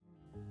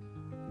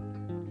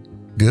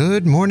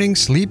Good morning,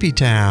 Sleepy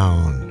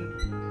Town.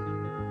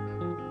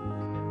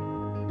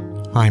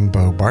 I'm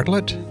Bo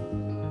Bartlett,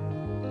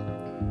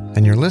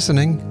 and you're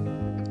listening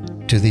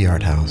to the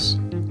ArtHaus.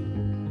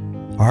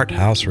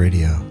 ArtHaus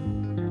Radio,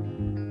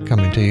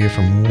 coming to you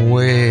from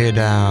way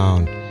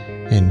down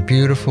in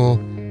beautiful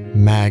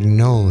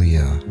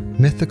Magnolia,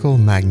 mythical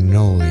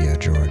Magnolia,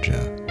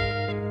 Georgia,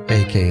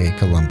 aka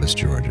Columbus,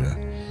 Georgia.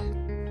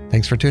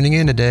 Thanks for tuning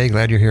in today.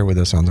 Glad you're here with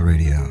us on the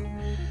radio.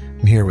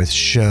 I'm here with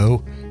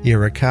Sho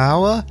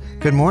Irakawa.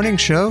 Good morning,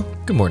 Sho.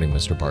 Good morning,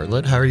 Mr.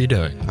 Bartlett. How are you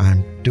doing?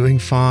 I'm doing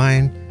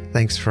fine.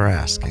 Thanks for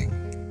asking.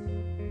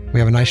 We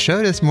have a nice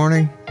show this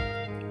morning.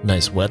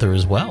 Nice weather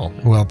as well.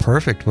 Well,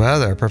 perfect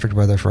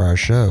weather for our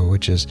show,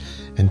 which is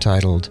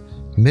entitled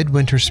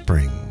Midwinter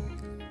Spring.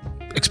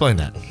 Explain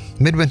that.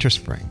 Midwinter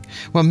Spring.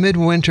 Well,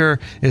 midwinter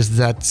is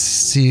that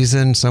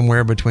season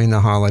somewhere between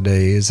the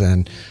holidays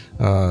and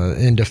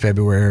into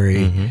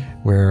February,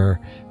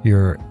 where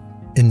you're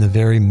in the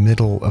very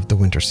middle of the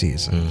winter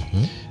season.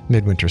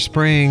 Midwinter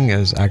Spring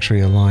is actually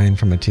a line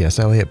from a T.S.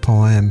 Eliot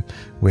poem,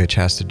 which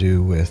has to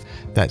do with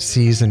that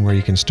season where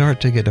you can start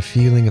to get a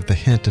feeling of the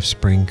hint of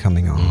spring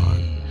coming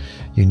on.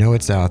 You know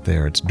it's out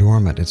there, it's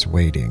dormant, it's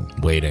waiting.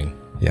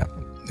 Yeah.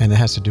 And it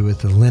has to do with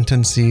the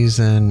Lenten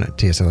season.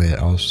 T.S. Eliot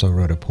also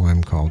wrote a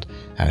poem called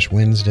Ash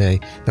Wednesday,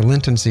 the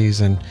Lenten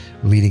season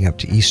leading up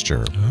to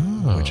Easter,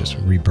 which is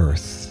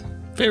rebirth.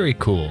 Very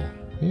cool.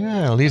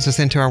 Yeah, it leads us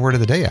into our word of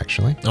the day,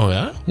 actually. Oh,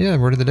 yeah? Yeah, the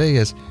word of the day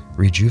is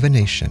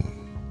rejuvenation.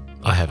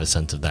 I have a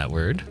sense of that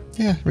word.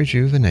 Yeah,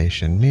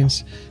 rejuvenation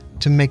means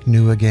to make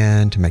new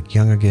again, to make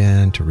young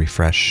again, to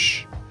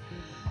refresh.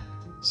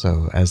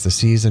 So as the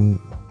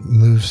season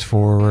moves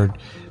forward,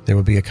 there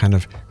will be a kind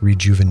of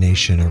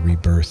rejuvenation, a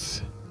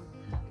rebirth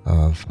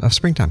of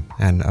springtime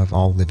and of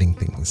all living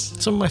things.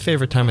 Some of my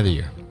favorite time of the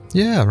year.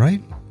 Yeah,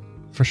 right?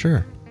 For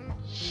sure.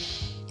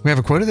 We have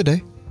a quote of the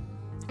day.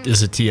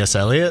 Is it T.S.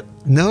 Eliot?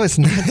 No, it's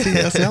not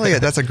T.S.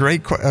 Eliot. That's a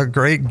great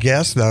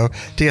guess, though.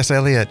 T.S.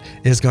 Eliot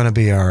is going to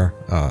be our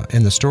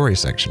in the story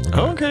section.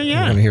 We're going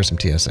to hear some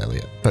T.S.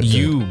 Eliot. But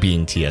you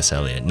being T.S.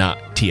 Eliot,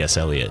 not T.S.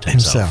 Eliot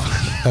himself.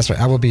 That's right.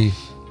 I will be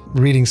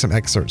reading some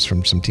excerpts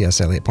from some T.S.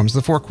 Eliot poems,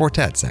 the 4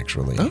 quartets,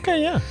 actually.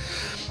 Okay, yeah.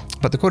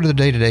 But the quote of the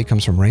day today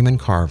comes from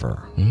Raymond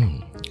Carver,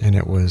 and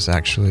it was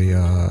actually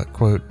a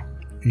quote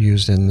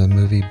used in the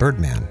movie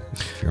Birdman,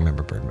 if you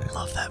remember Birdman.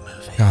 Love that movie.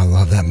 Oh, I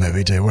love that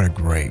movie too. What a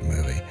great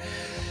movie.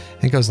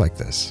 It goes like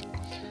this.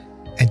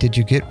 And did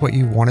you get what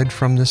you wanted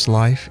from this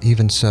life,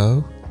 even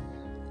so?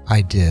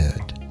 I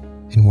did.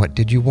 And what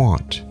did you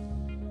want?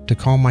 To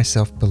call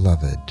myself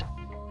beloved.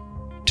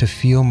 To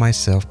feel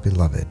myself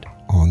beloved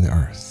on the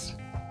earth.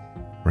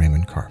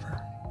 Raymond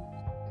Carver.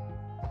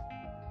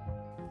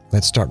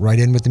 Let's start right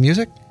in with the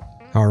music.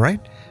 All right.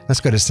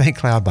 Let's go to St.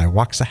 Cloud by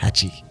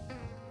Waxahachie.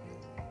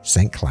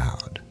 St.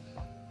 Cloud.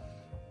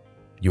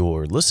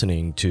 You're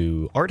listening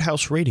to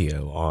ArtHaus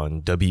Radio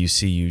on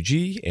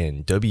WCUG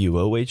and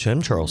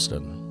WOHM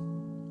Charleston.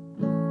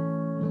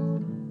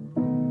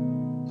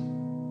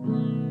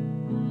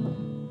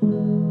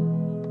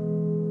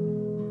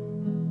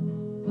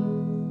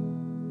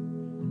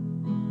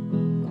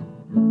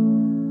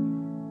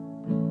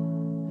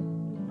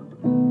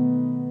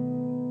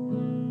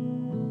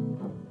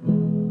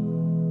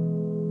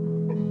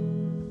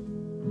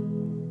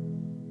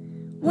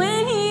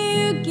 When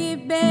you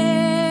get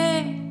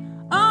back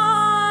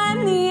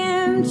on the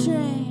M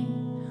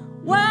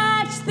train,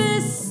 watch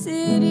the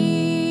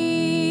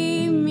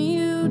city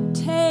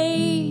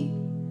mutate.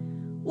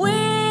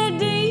 Where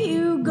do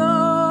you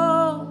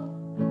go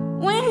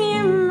when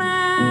your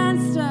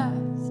mind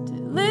starts to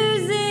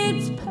lose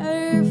its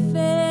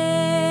perfected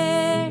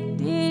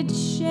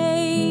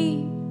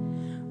shape?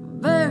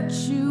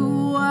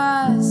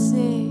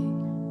 Virtuosic,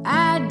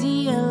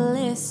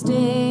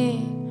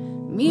 idealistic,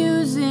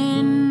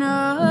 musing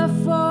a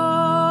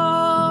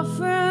fall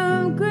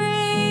from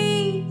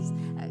grace.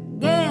 I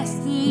guess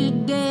the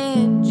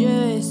dead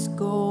just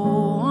go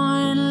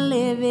on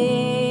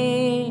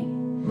living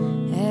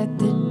at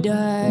the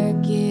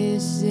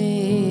darkest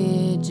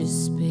edge of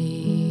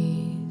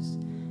space.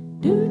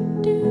 Do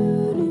do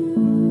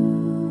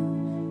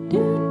do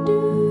do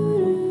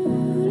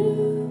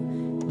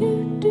do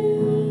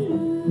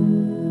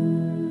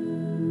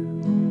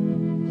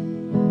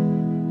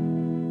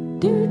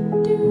do do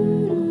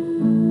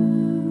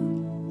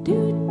do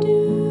do do.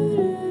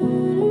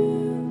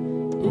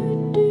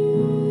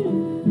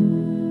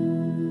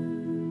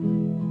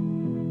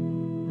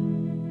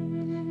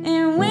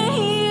 And when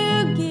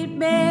you get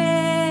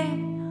back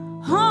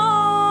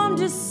home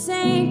to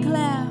St.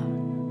 Cloud,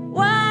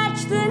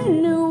 watch the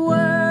new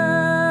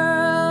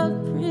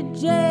world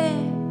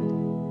project,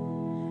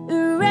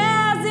 a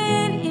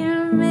rousing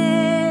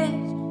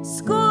image,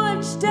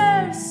 scorched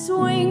earth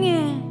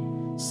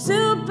swinging,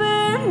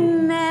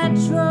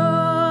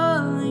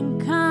 supernatural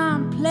and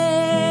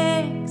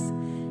complex.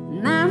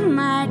 And I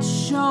might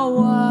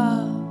show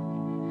up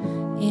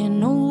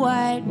in a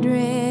white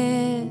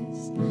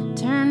dress,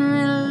 turn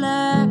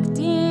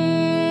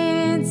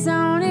reluctance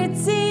on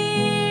its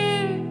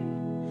ear,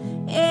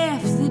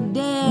 if the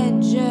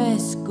dead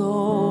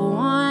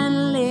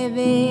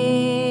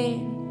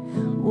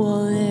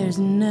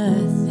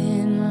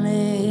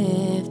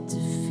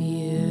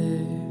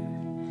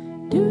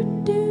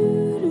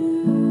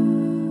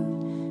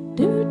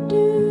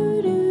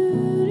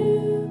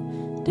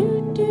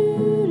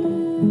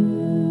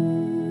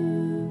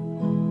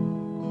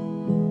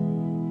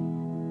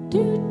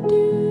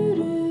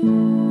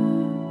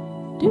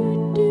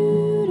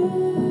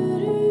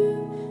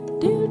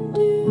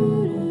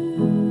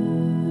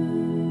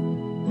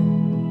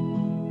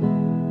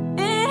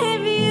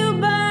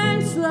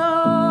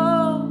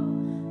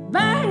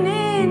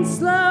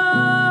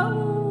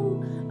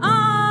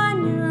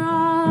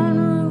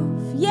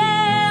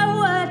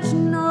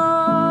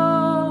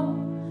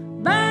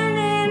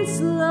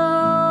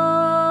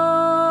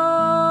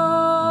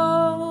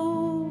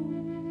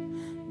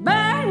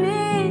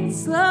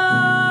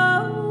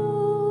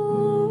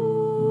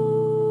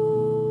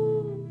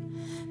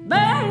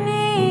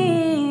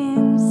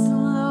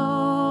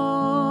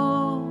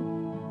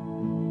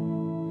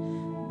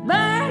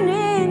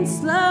going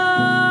slow.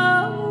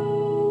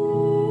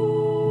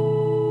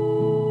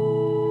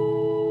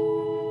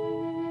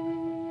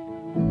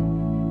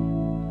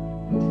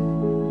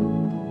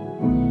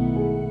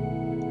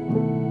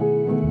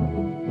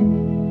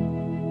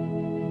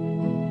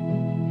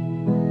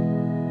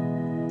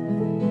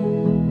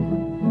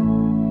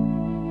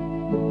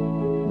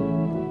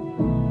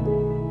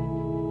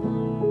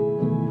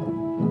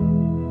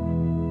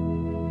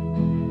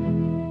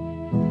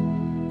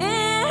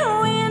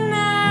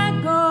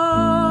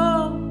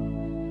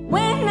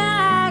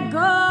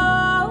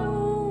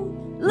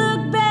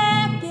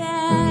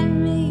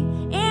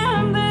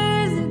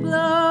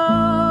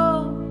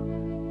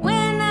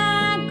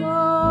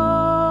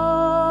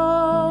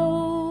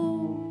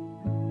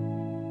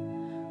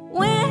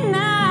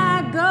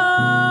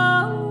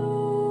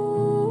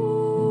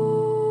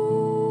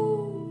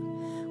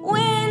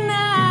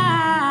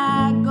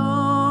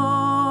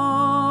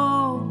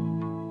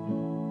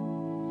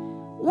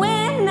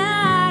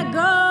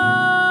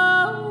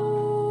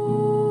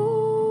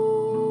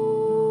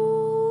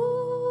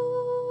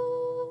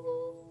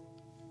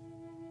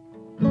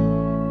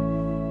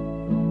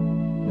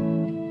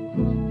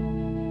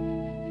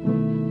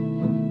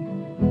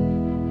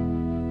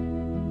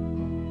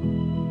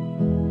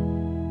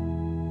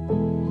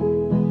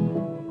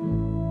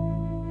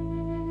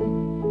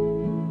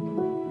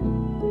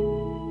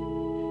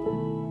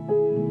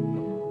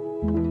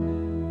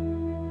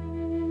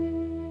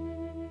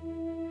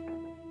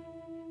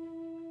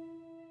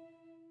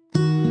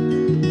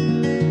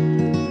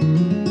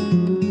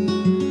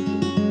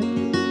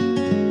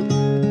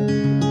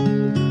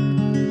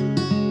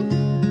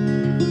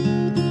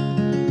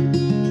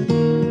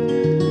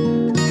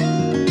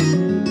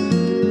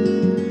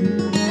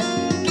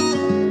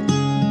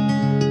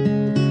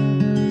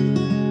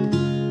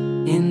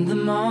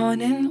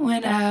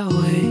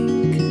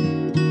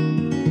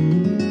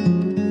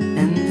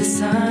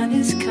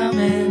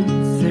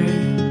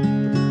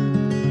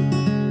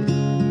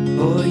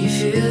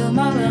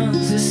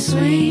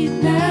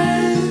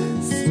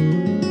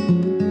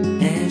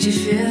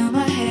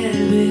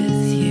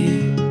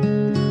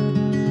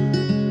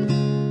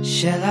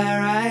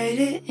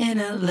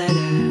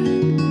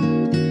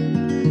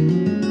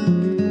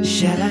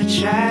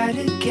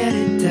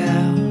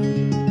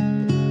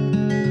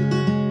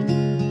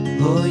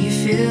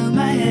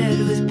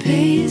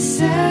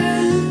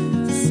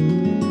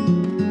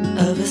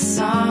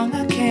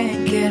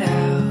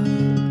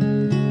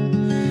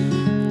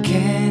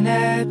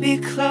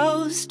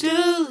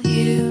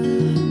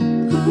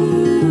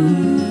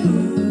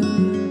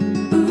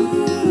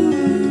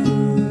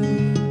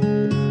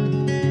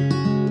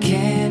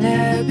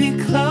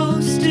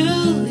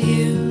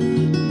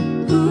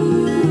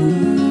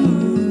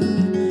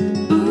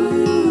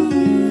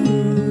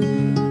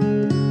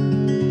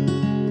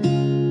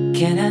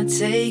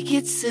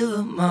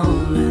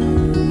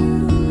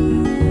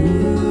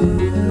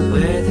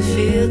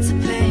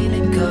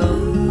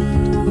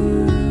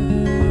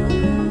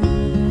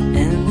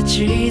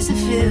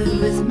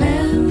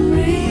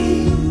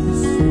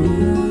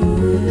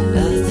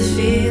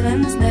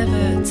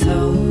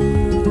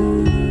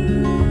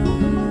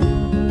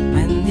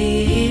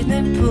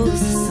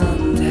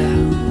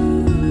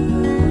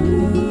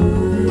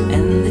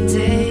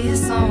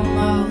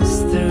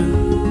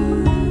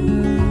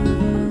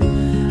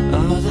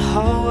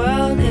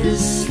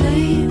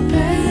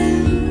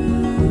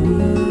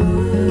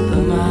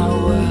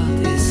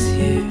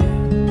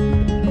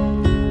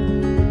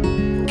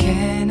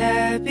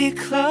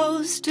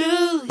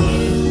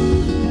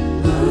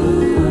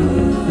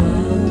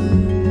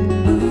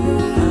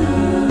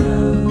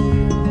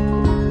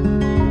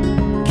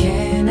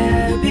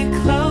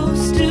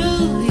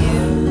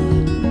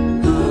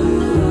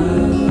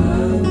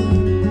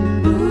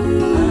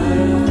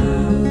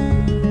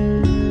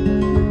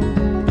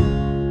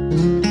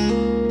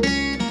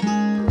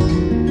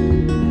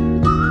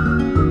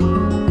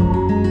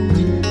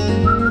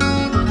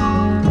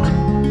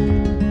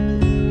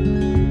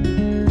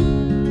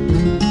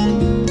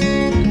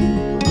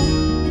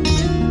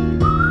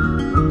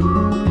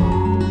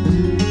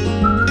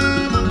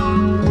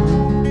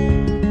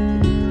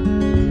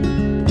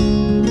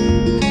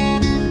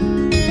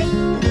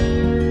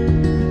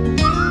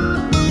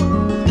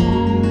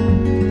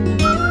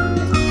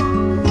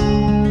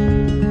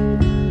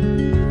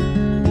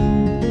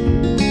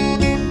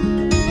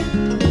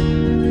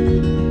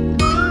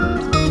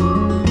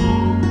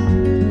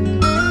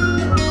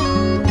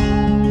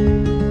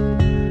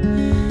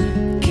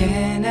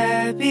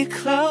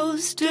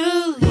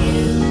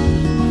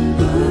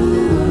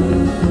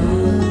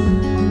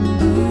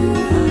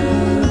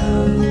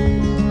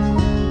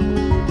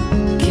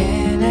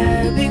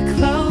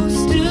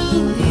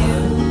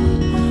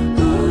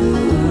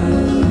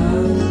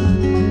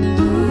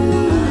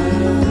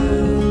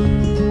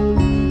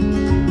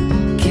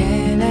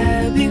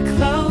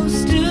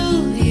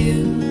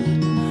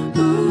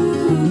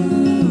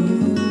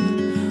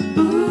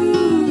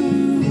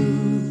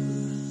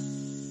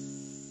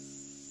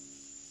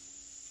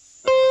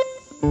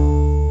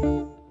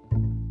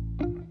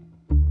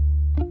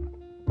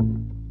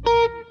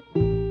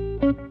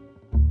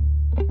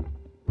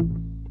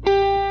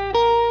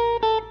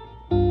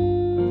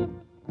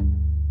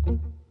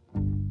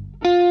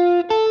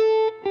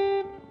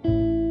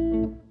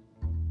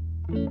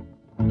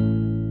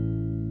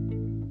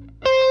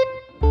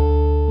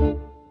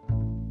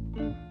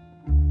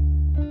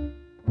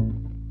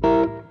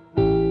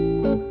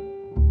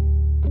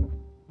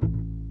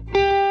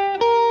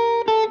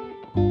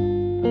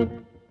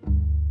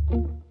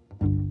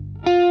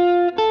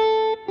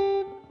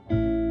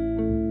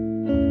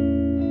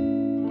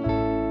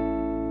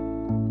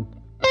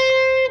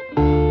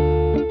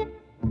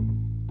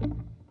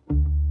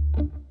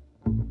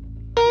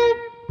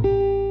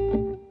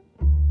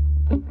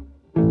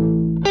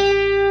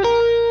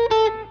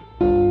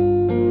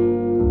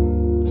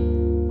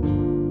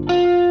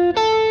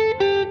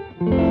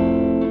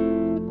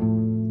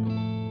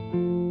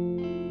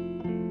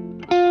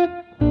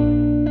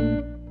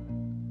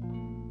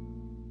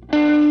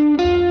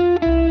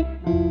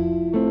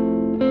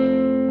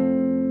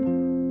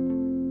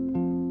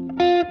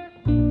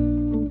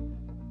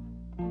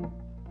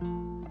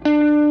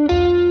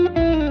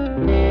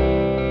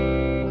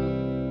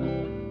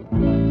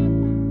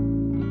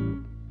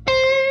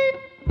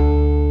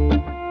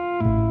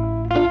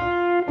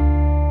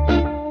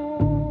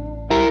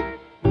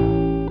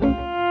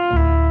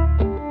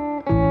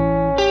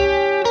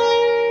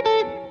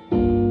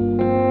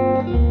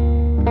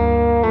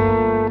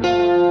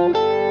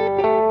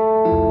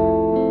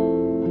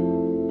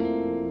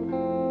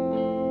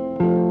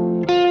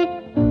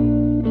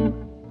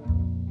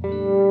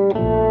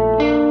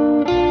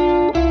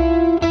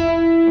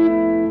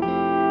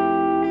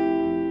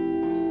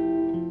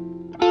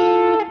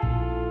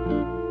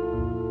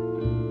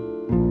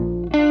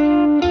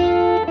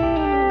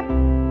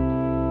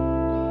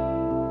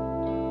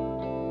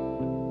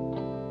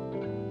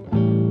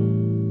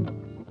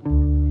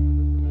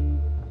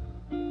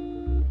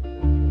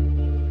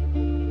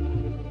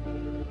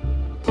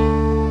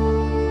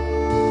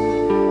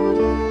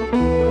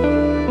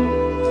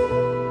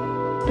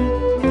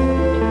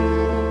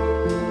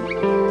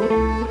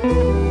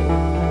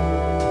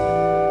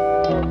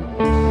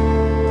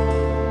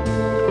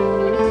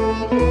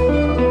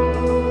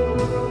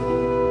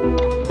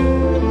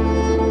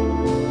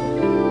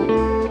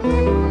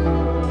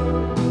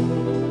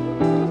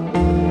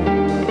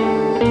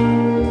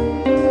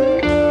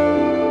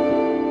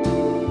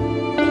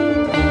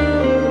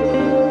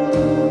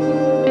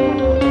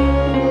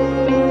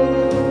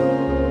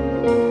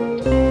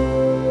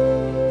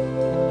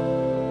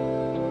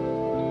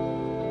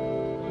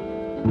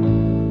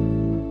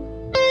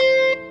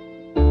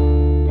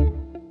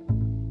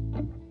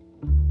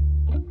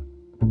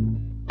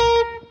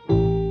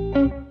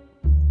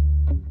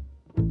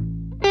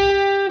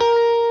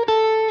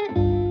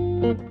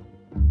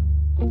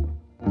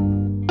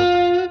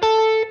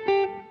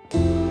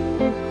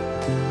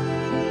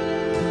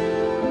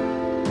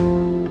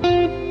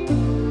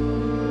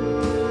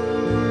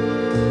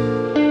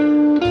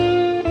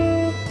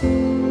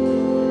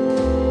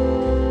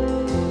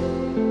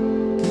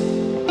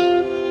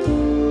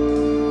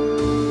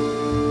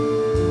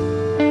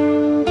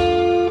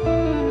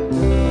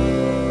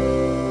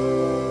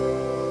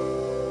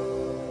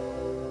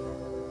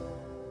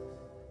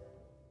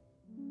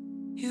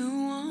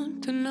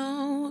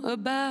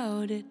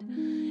 about it.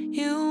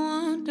 You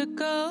want to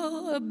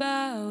go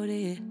about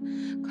it.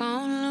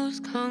 Can't lose,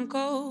 can't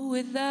go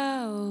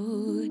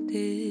without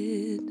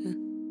it.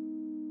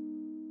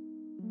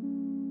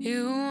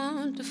 You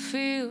want to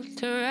feel,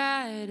 to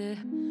ride it.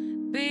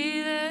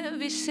 Be there,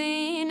 be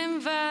seen,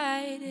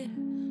 invited.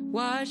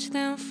 Watch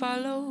them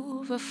fall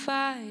over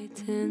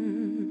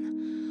fighting.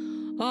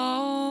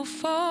 All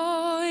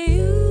for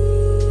you.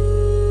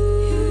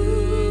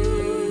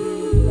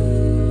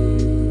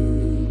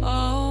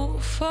 All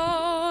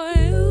for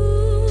you.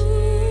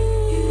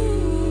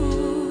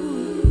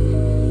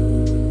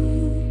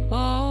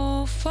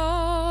 All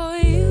for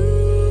you.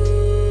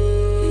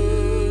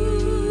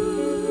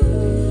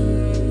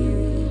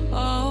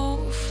 All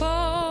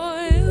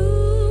for you.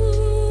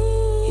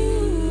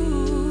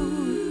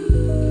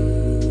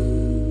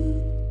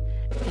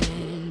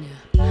 And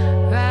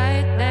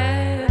right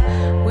there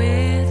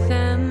with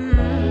them,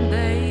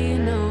 they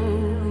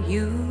know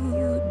you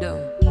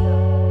don't.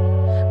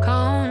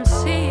 Can't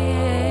see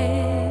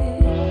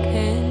it,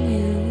 can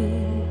you?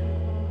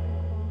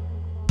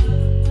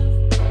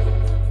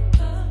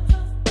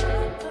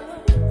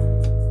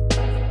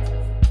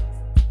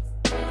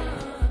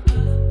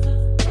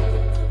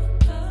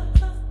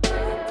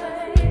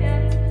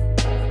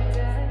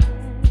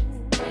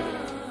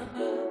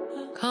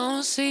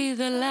 Can't see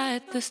the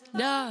light, this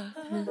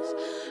darkness.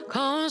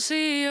 Can't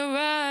see your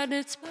ride,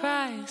 it's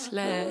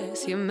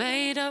priceless. You're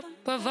made up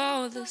of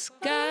all this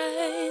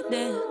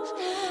guidance,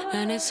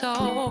 and it's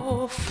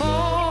all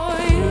for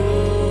you.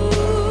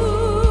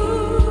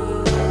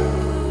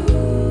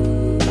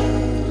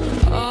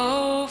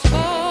 All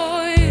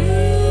for you.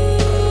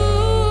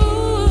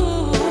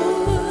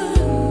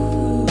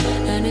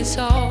 And it's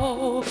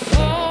all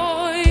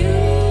for you.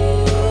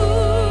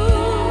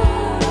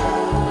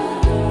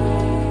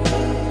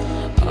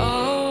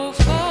 All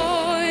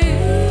for you.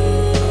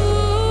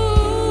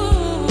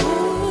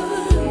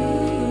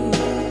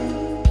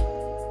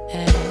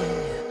 And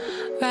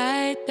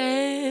right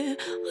there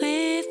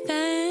with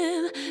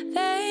them,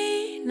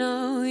 they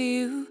know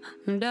you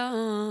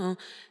don't.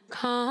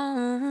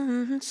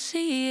 Can't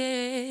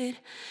see it,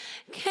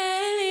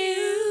 can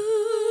you?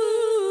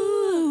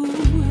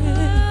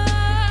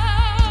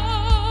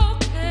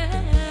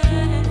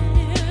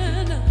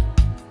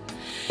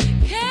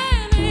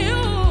 Can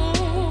you?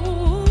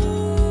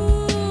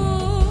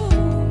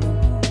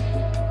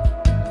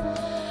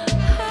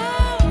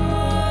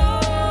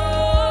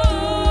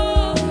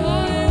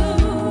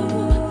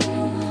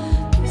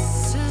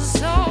 This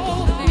is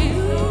all for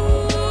you,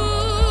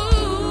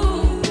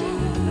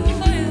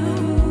 for you,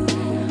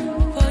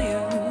 for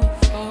you,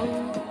 for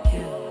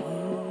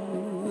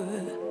you.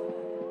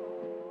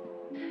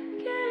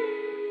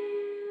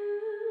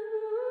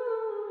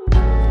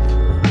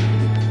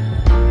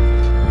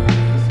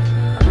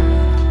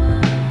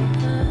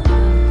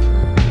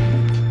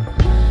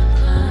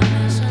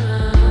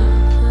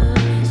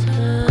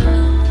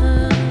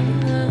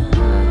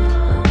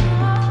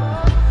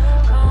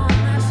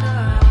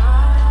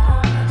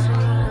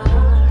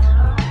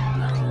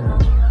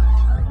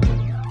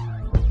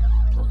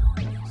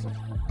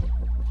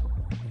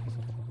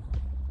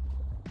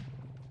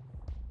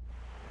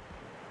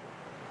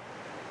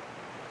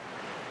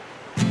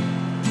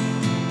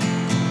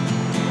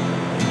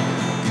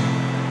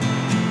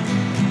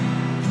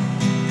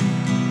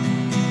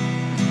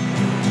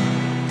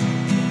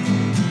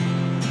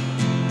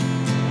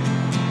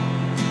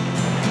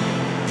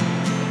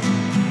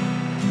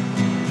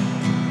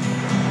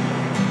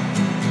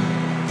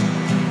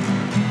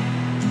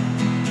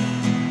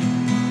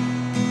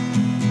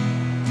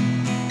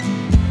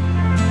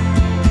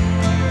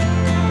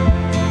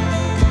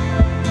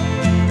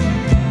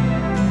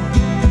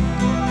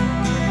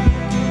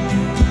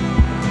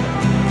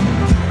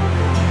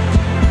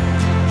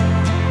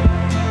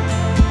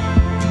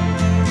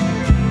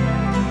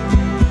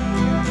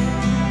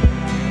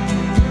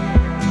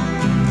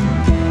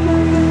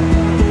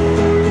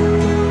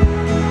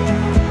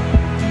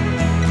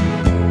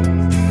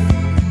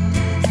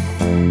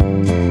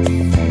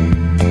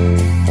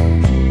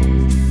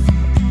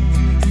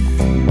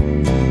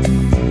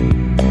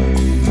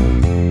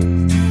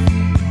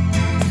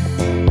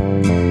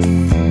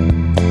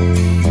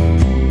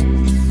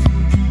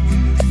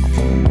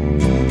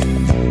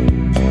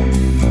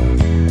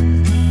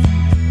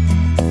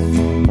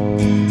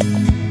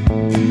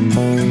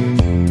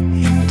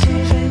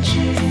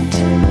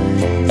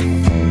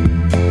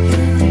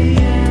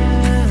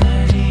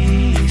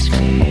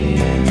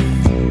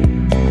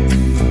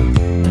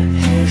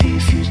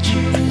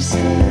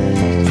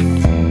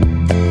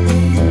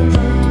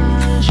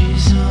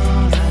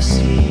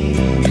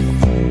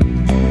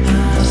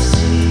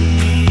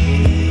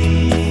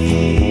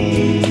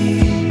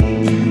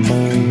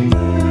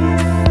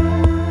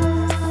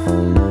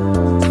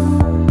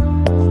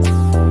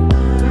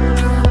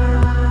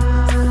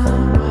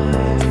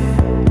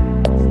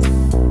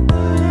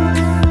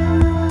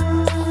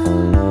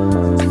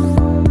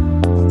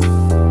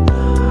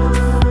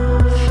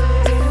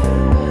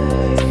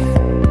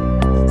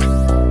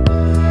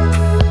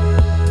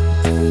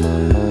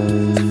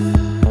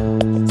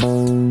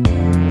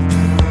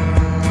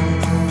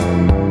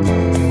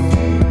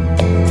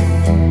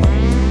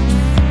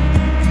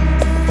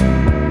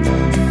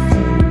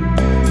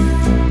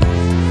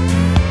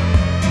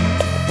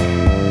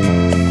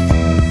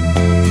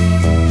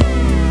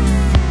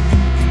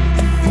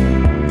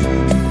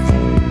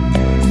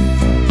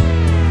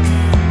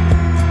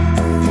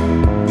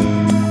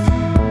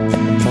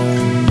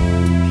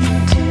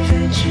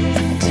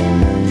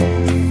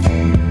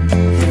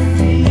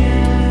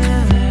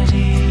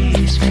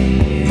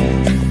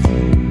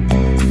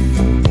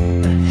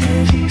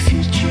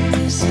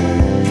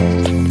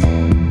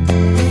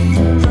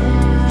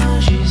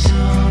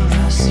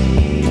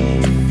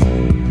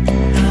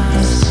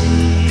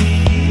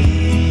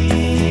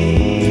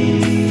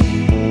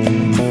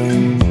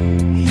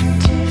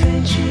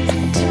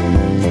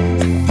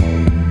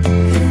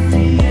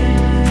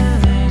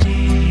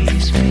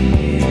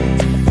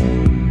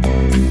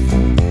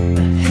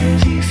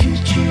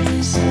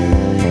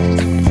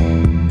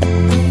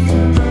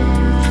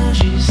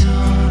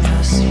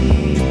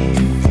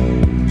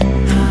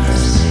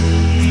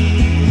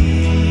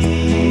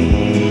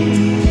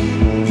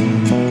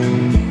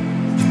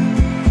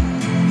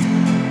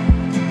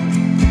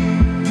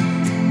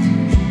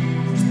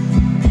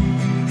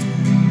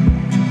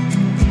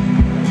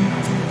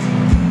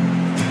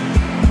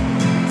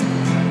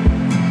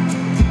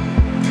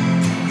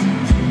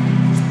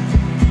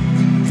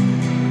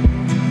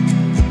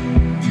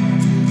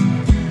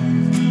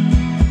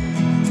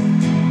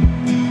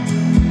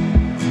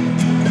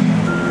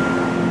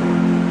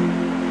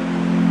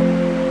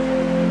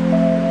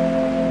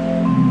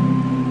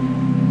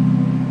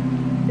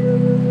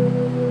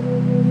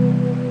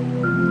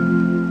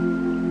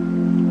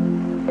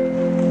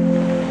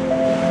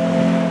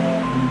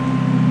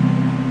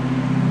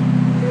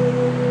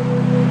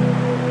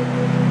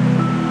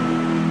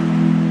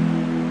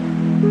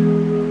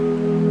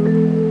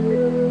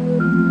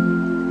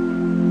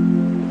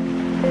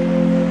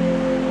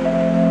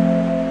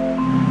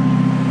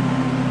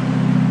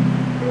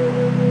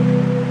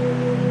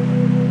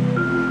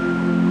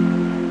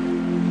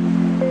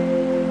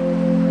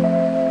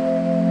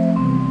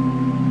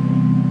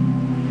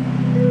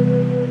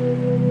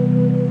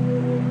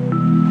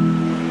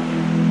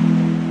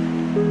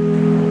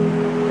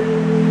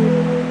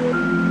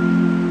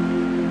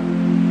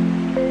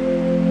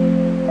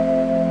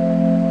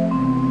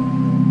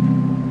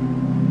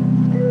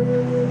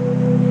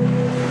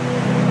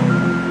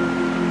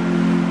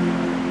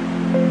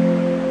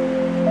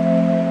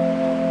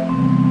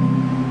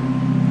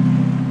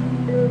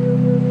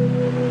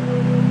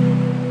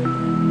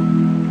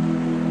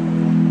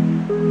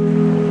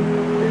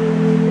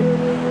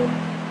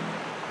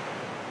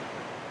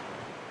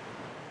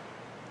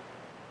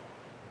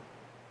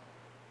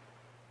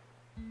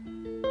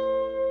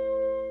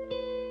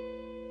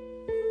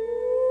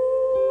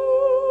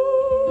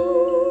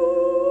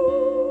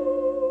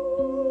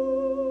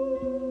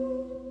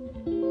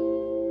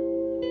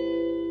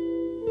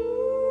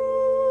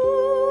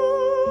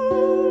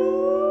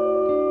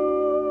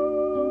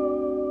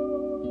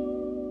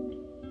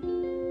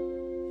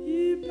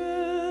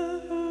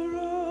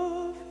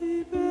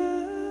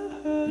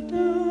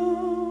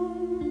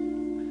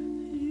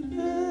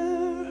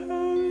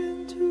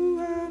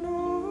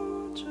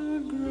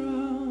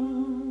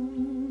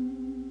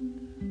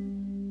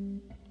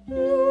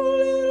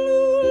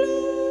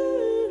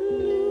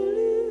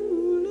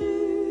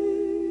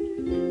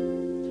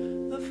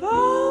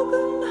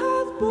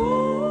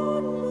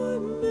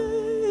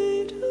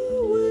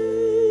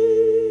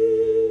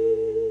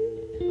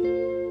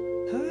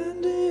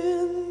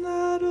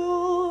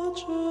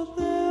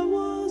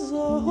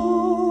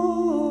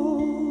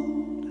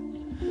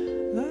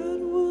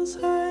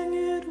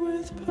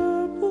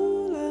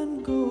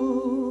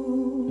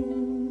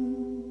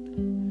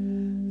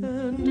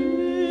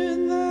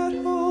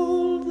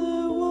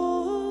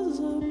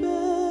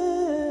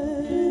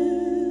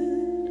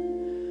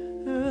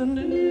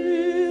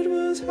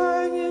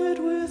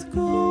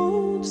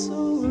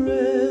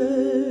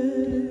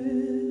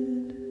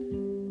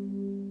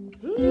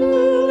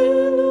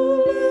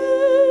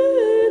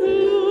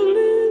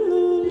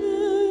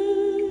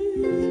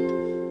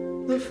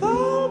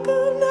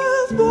 falcon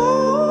hath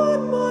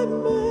borne my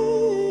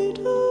maid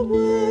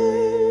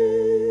away,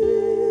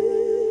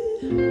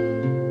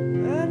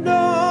 and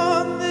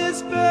on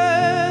this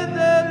bed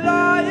there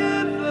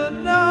lieth a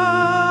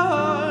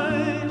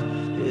knight.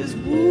 His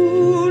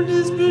wound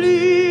is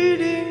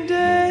bleeding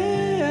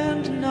day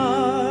and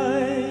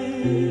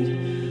night.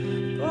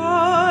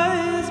 By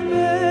his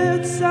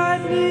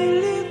bedside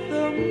kneeleth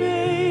the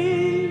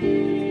maid,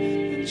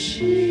 and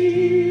she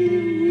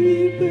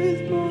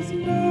weepeth both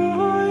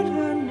night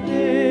and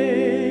day.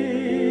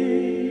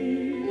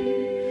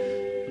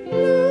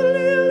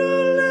 Lully,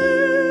 lully,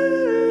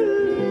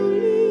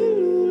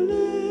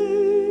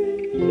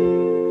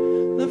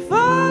 the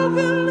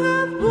falcon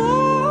hath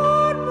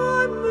borne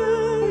my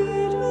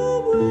maid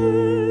away.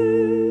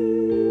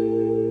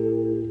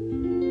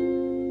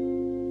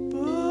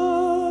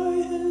 By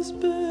his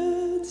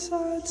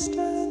bedside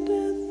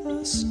standeth a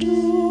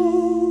stone,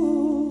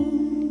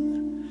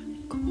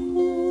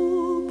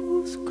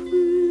 Corpus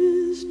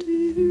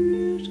Christi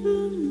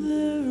written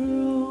thereon.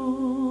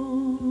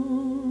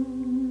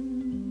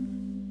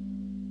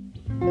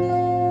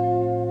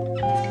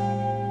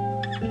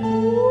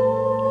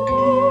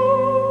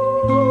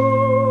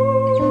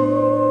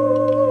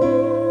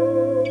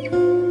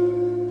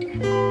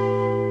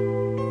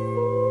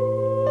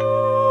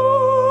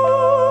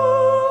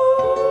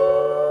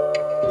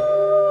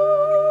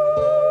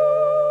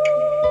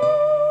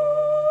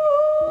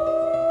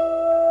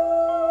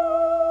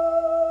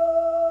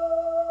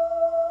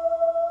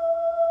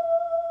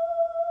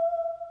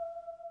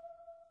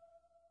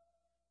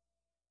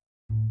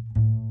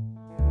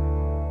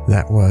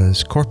 That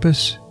was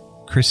Corpus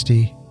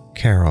Christi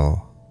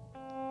Carol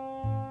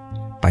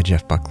by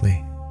Jeff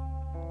Buckley.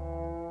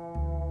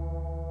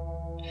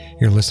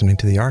 You're listening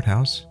to the Art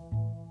House.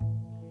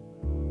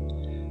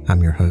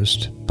 I'm your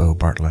host, Bo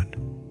Bartlett.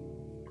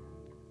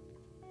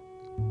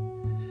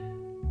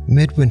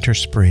 Midwinter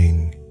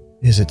spring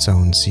is its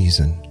own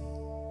season.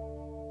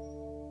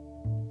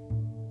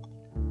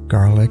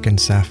 Garlic and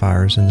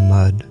sapphires in the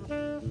mud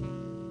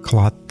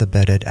clot the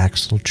bedded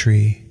axle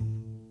tree.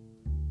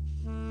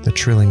 The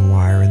trilling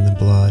wire in the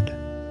blood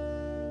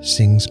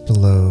sings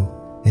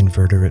below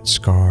invertebrate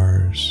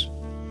scars,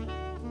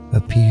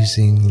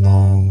 appeasing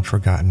long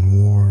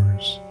forgotten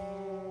wars.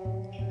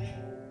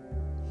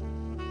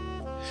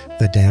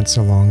 The dance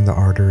along the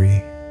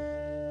artery,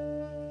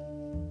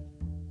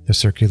 the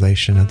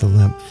circulation of the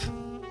lymph,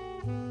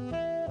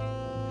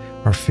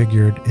 are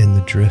figured in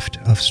the drift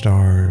of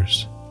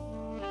stars.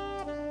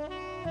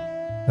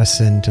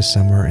 Ascend to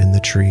summer in the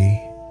tree.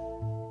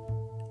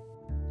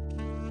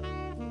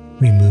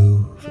 We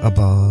move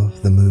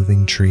above the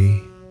moving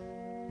tree,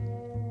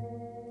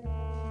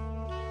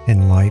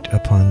 in light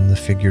upon the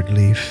figured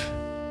leaf,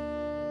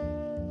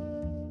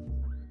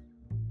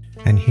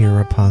 and here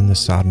upon the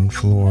sodden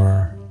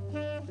floor,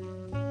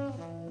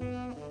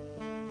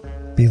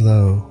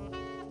 below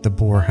the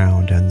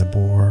boarhound and the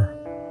boar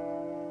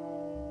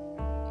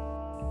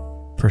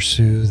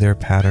pursue their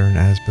pattern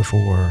as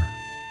before,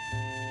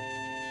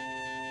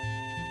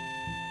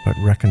 but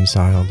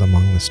reconciled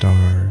among the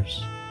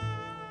stars.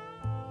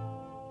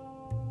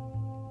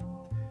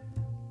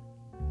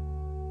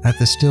 At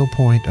the still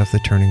point of the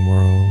turning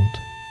world,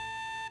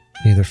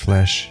 neither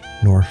flesh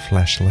nor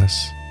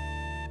fleshless,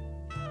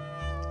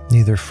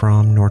 neither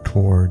from nor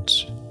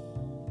towards.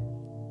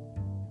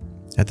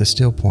 At the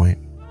still point,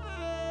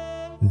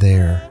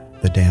 there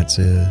the dance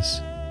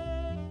is,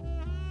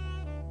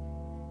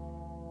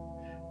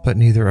 but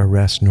neither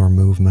arrest nor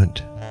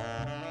movement,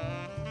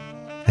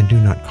 and do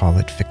not call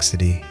it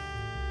fixity,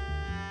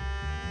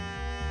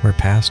 where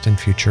past and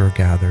future are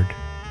gathered,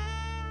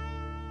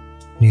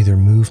 neither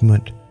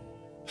movement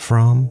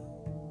from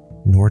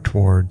nor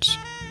towards,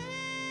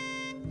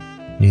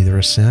 neither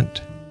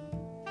ascent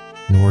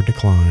nor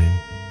decline,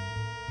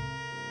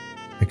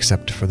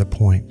 except for the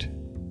point,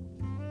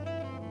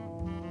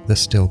 the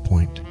still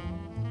point.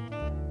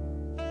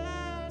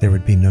 There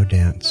would be no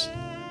dance.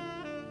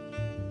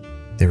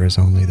 There is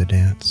only the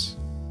dance.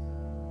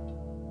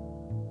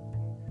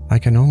 I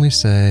can only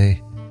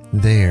say,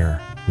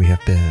 there we have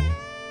been,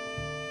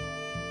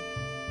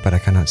 but I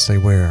cannot say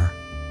where.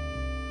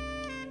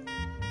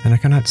 And I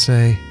cannot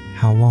say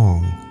how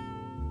long,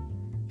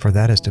 for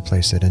that is to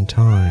place it in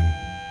time.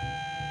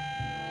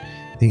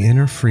 The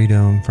inner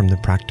freedom from the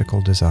practical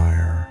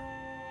desire,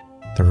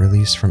 the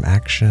release from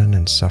action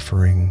and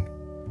suffering,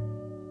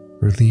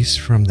 release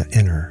from the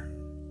inner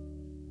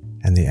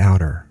and the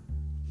outer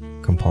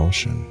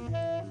compulsion,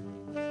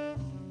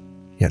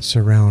 yet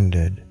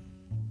surrounded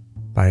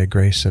by a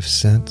grace of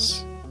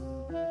sense,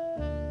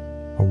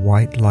 a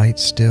white light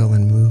still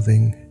and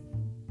moving,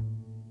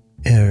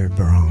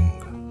 Erbrung,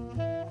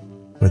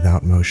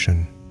 without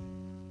motion,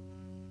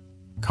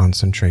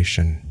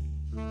 concentration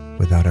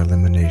without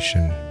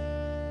elimination.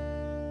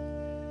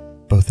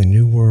 Both the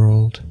new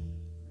world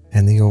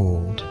and the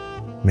old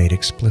made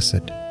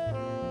explicit.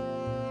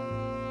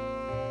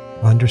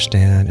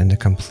 Understand in the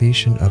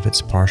completion of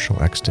its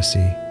partial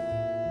ecstasy,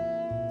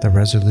 the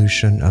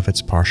resolution of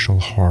its partial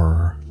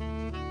horror,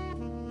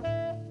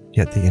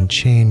 yet the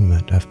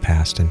enchainment of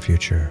past and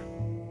future,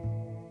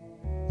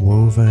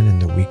 woven in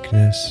the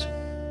weakness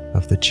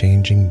of the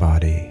changing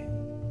body,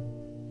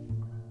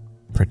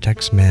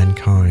 protects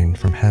mankind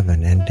from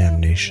heaven and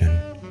damnation,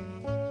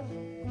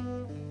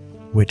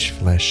 which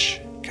flesh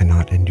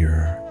cannot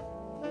endure.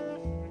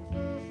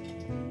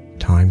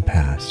 Time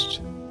past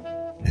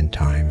and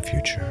time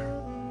future.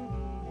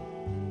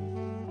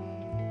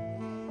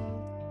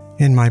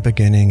 In my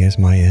beginning is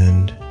my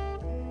end.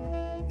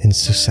 In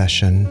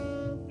succession,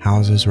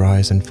 houses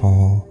rise and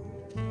fall,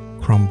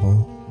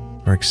 crumble,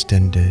 are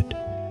extended,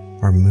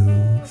 are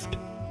moved,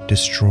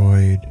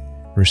 destroyed,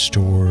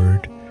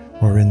 restored,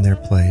 or in their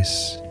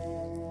place.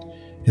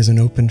 Is an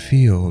open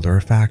field or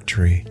a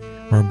factory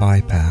or a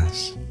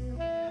bypass.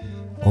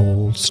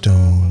 Old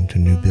stone to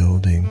new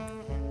building,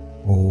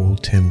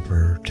 old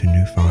timber to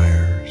new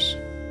fires,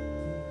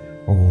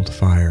 old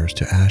fires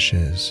to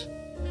ashes,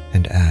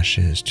 and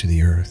ashes to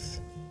the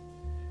earth,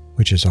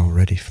 which is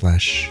already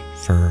flesh,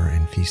 fur,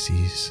 and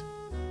feces,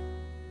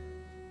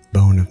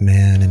 bone of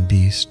man and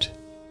beast,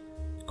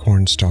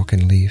 cornstalk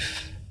and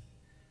leaf.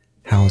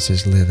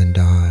 Houses live and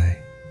die.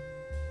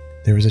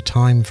 There is a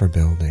time for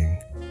building,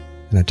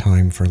 and a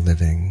time for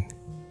living,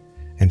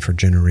 and for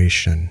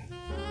generation,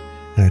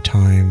 and a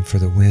time for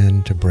the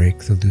wind to break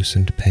the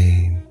loosened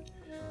pane,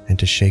 and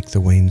to shake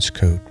the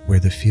wainscot where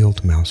the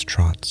field mouse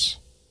trots,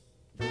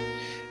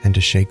 and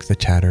to shake the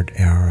tattered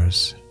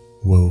arras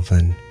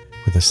woven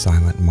with a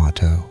silent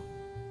motto.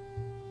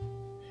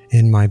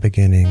 In my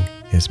beginning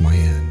is my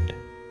end.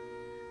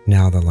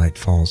 Now the light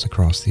falls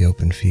across the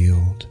open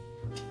field,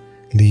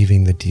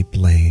 leaving the deep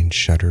lane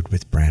shuttered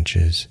with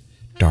branches,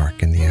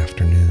 dark in the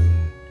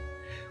afternoon,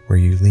 where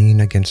you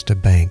lean against a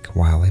bank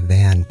while a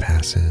van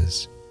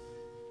passes,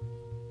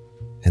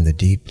 and the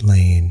deep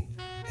lane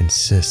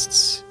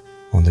insists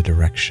on the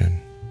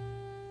direction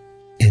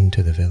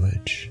into the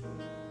village,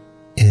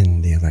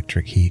 in the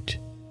electric heat,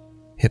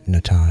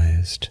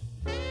 hypnotized.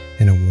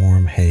 In a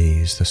warm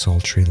haze, the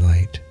sultry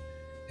light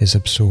is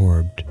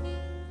absorbed,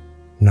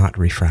 not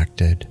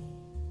refracted,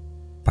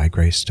 by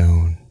gray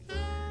stone.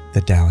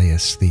 The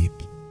dahlias sleep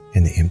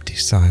in the empty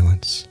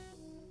silence,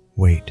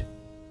 wait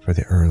for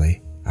the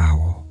early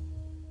owl.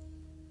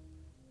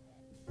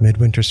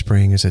 Midwinter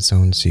spring is its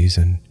own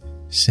season,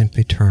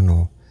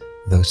 sempiternal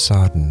though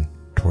sodden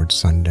towards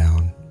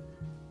sundown,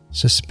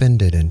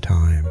 suspended in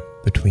time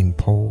between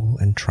pole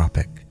and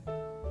tropic.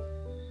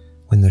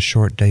 When the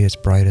short day is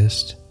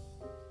brightest,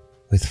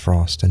 with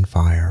frost and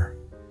fire,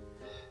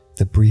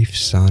 the brief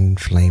sun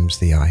flames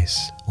the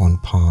ice on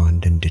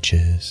pond and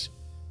ditches.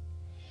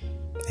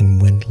 In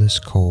windless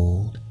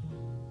cold,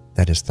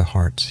 that is the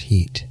heart's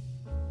heat,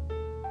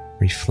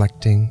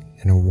 reflecting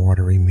in a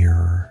watery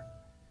mirror,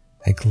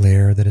 a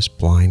glare that is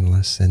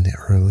blindless in the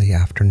early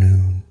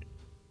afternoon,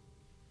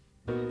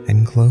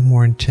 and glow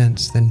more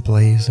intense than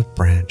blaze of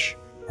branch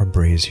or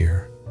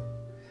brazier,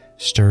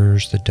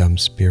 stirs the dumb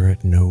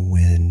spirit no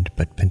wind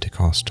but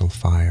Pentecostal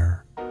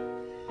fire,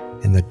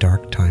 in the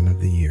dark time of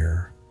the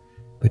year,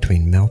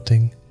 between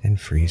melting and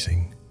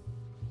freezing.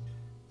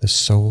 The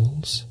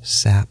soul's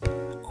sap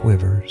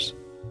quivers.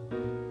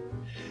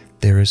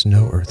 There is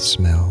no earth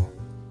smell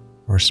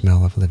or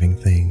smell of living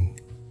thing.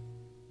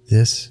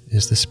 This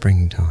is the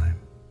springtime,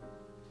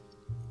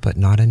 but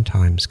not in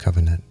time's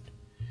covenant.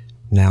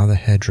 Now the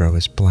hedgerow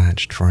is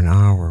blanched for an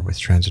hour with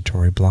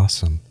transitory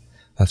blossom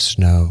of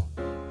snow,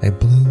 a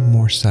bloom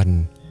more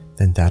sudden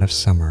than that of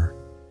summer,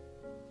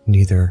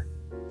 neither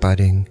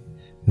budding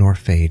nor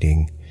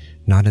fading,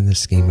 not in the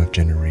scheme of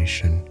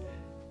generation.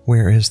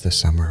 Where is the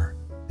summer,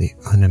 the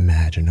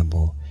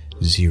unimaginable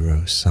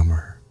zero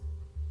summer?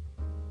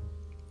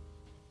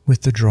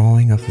 With the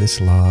drawing of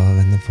this love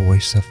and the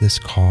voice of this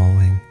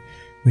calling,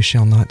 we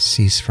shall not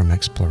cease from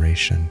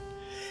exploration,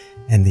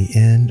 and the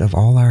end of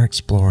all our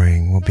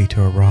exploring will be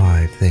to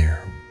arrive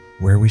there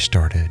where we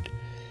started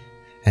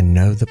and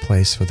know the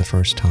place for the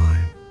first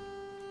time,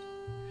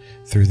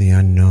 through the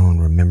unknown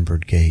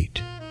remembered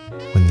gate,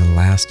 when the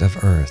last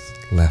of earth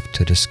left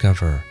to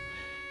discover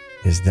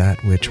is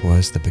that which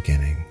was the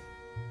beginning,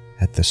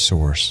 at the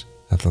source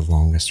of the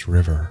longest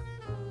river.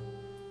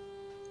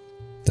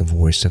 The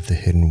voice of the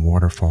hidden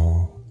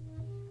waterfall,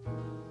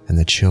 and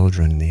the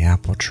children in the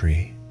apple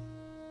tree,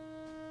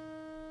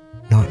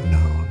 not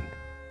known,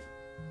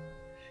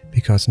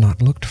 because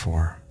not looked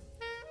for,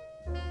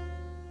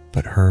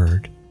 but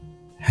heard,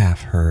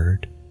 half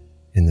heard,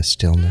 in the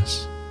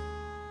stillness,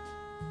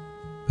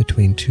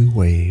 between two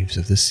waves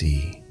of the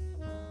sea.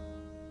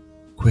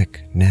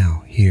 Quick,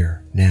 now,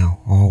 here, now,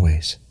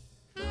 always.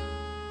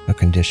 A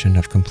condition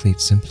of complete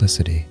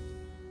simplicity,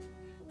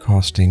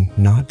 costing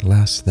not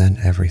less than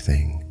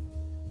everything.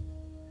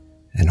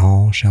 And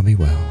all shall be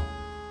well,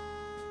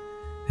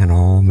 and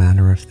all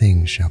manner of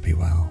things shall be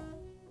well,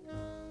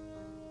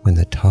 when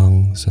the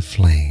tongues of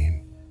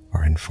flame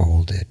are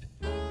enfolded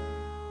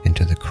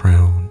into the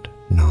crowned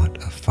knot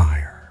of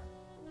fire,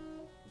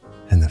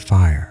 and the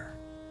fire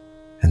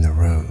and the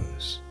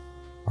rose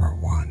are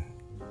one.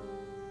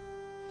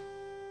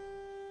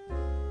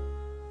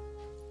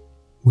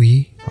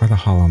 We are the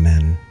hollow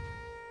men.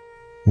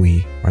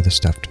 We are the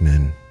stuffed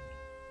men,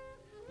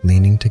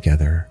 leaning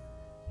together,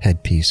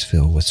 headpiece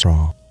filled with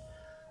straw.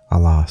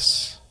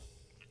 Alas.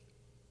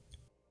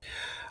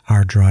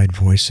 Our dried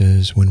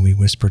voices, when we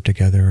whisper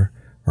together,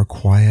 are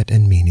quiet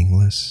and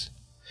meaningless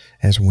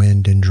as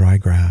wind in dry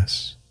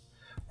grass,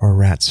 or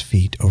rats'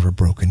 feet over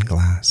broken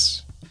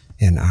glass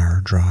in our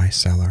dry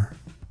cellar.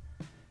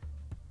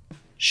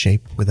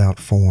 Shape without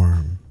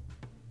form,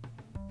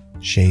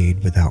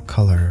 shade without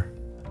color,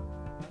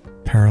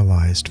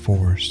 paralyzed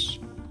force,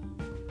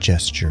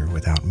 gesture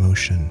without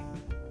motion.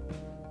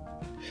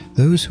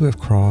 Those who have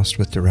crossed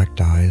with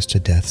direct eyes to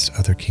death's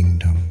other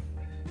kingdom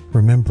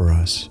remember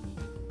us,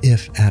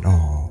 if at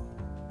all,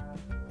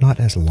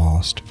 not as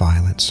lost,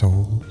 violent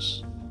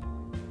souls,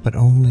 but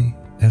only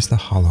as the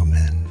hollow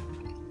men,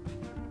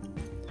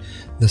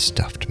 the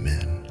stuffed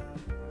men.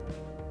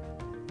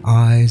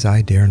 Eyes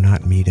I dare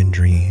not meet in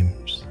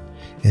dreams,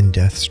 in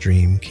death's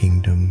dream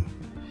kingdom,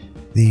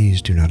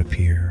 these do not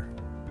appear.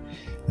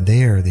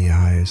 There the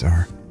eyes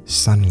are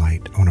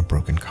sunlight on a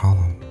broken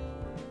column.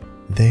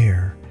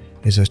 There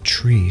is a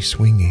tree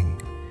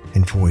swinging,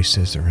 and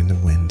voices are in the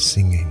wind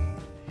singing,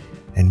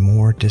 and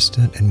more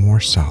distant and more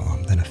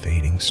solemn than a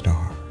fading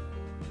star.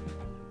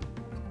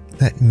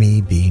 Let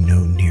me be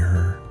no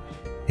nearer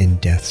in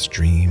death's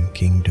dream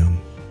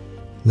kingdom.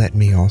 Let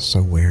me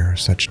also wear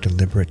such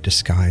deliberate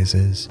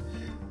disguises,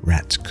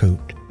 rat's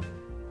coat,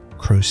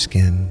 crow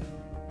skin,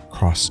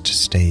 crossed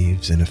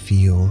staves in a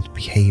field,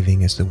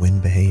 behaving as the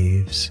wind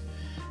behaves.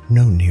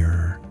 No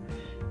nearer,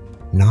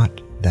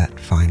 not that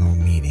final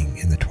meeting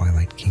in the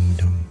twilight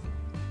kingdom.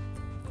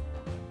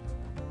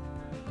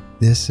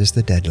 This is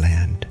the dead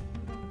land.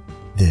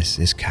 This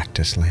is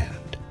cactus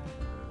land.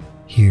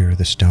 Here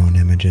the stone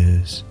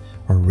images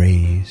are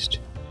raised.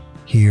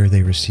 Here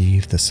they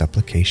receive the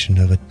supplication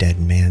of a dead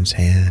man's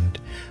hand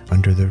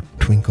under the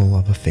twinkle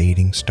of a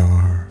fading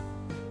star.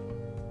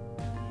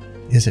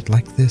 Is it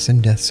like this in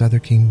death's other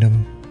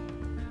kingdom,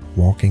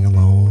 walking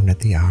alone at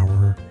the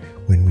hour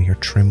when we are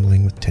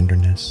trembling with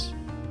tenderness?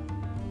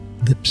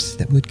 Lips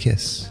that would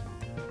kiss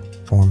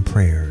form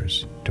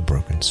prayers to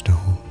broken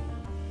stone.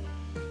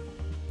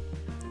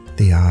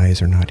 The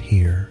eyes are not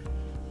here.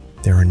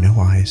 There are no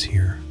eyes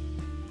here,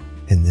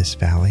 in this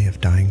valley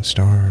of dying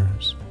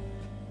stars,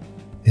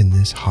 in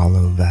this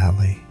hollow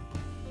valley,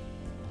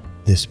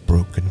 this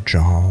broken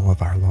jaw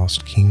of our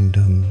lost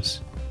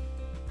kingdoms.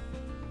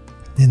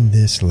 In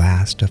this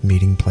last of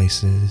meeting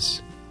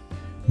places,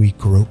 we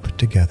grope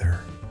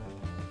together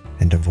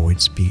and avoid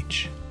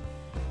speech,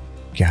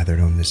 gathered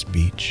on this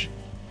beach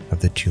of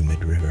the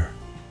tumid river.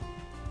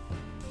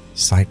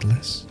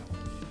 Sightless,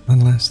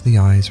 unless the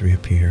eyes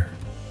reappear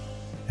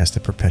as the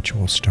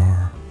perpetual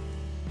star.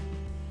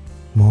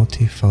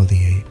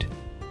 Multifoliate,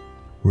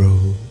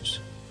 rose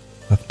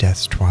of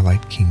death's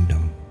twilight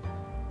kingdom,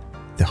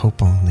 the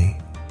hope only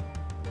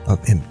of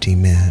empty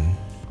men.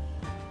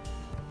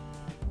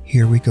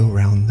 Here we go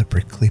round the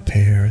prickly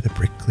pear, the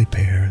prickly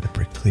pear, the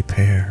prickly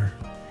pear.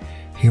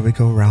 Here we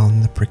go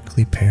round the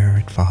prickly pear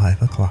at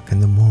 5 o'clock in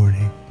the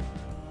morning.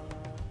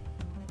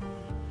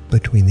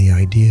 Between the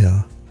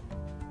idea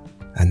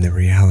and the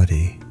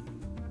reality,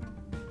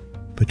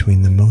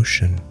 between the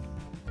motion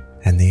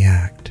and the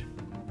act,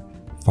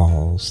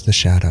 falls the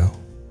shadow,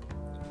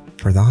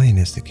 for thine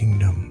is the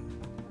kingdom.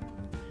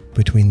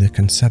 Between the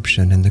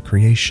conception and the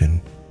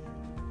creation,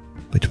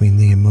 between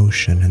the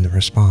emotion and the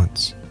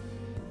response,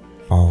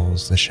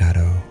 falls the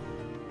shadow.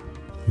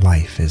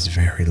 Life is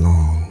very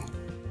long.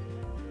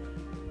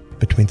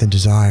 Between the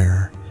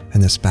desire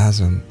and the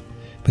spasm,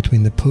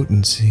 between the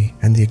potency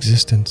and the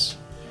existence,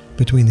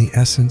 between the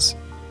essence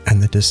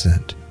and the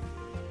descent,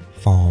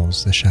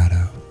 falls the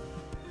shadow.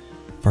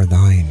 For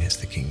thine is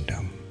the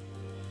kingdom.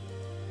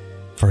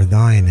 For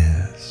thine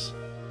is,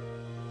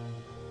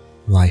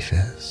 life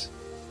is.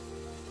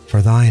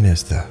 For thine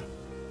is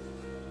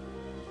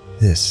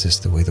this is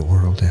the way the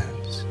world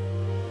ends.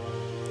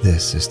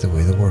 This is the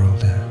way the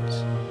world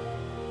ends.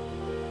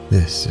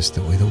 This is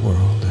the way the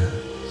world ends.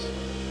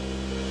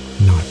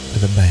 Not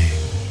with a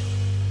bang,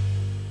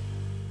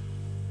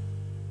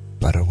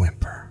 but a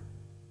whimper.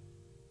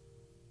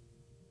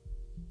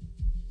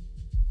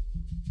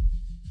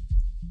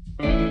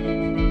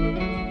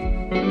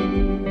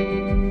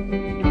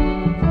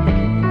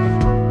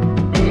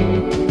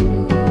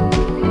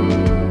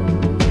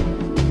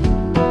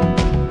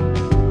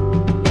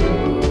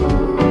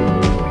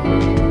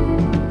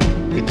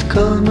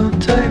 Gonna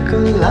take a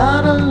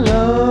lot of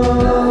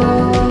love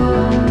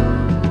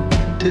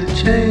to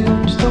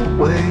change the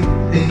way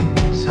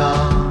things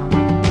are.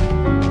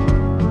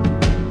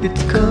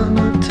 It's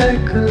gonna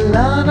take a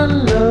lot of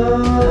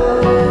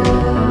love,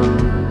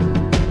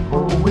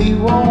 or we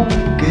won't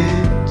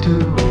get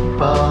too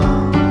far.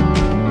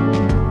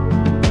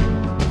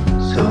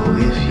 So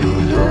if you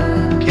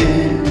look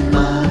in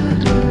my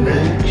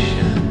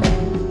direction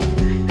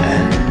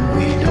and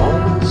we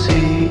don't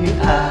see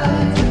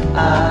eye to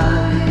eye,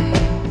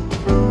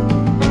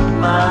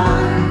 my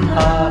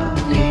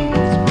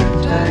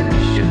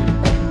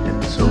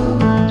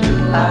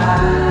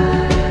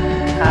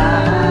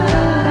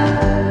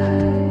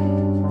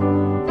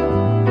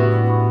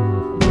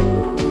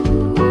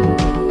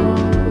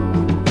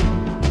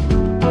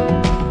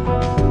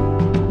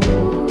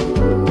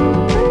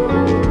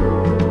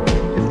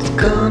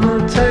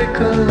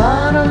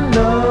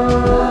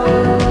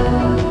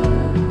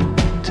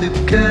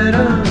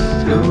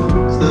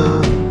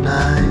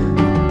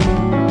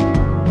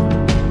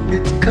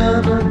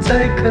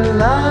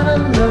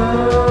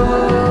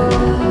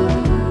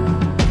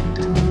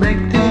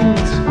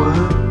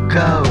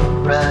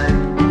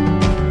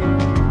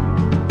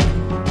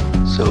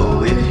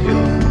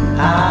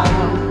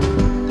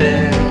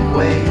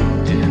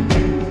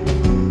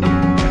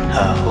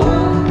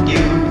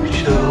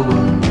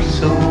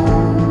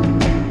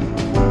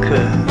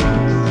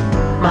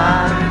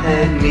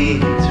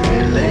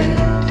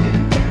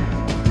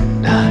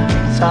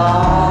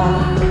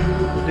started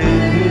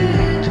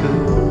to.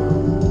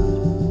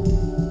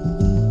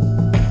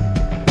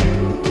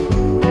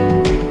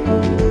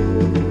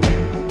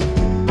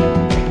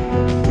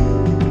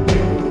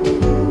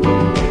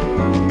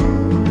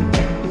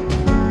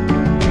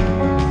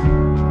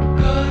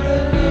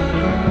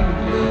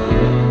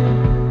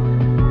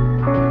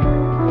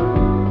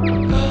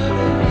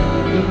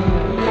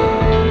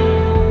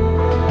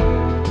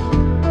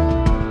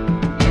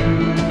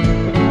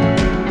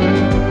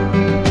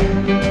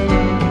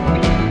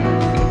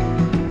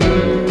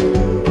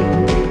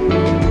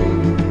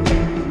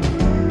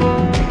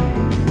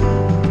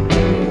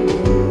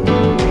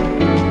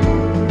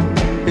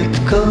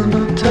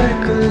 Gonna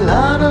take a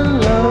lot of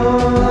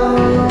love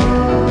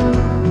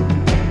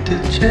to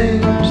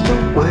change the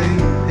way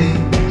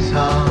things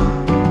are.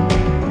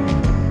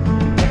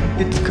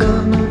 It's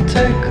gonna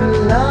take a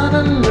lot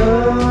of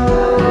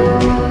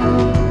love,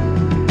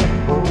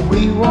 or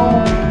we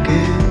won't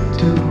get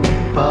too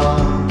far.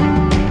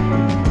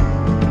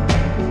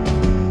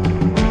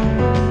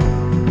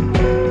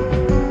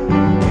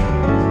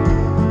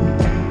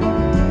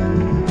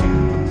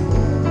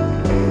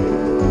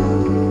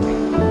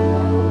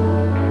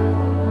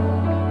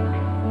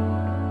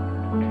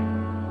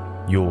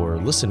 You're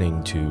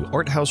listening to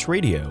ArtHaus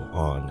Radio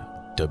on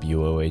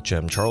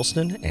WOHM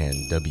Charleston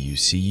and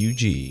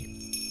WCUG.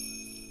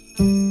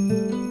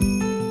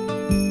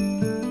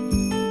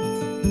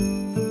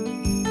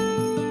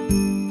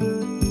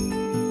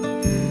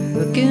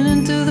 Looking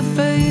into the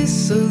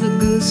face of the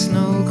good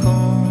snow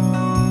cone,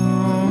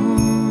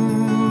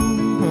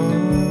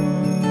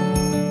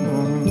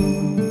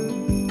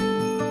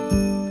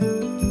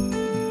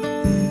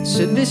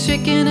 should be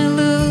shaking it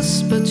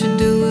loose, but you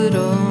do it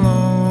alone.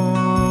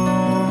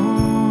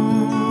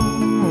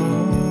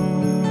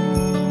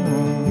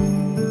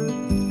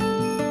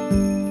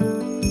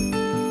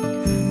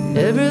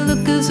 Every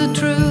look is a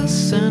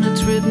truce, and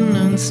it's written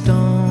in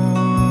stone.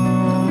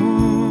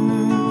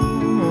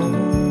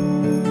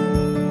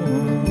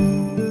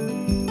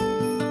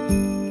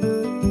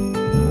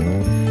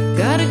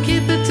 Gotta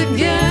keep it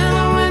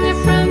together when your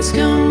friends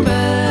come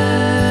back.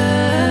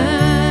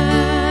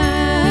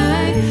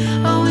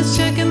 Always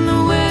checking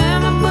the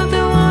weather, but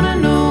they wanna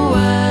know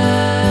why.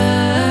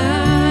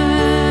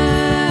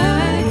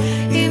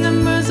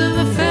 Even birds of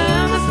a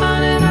feather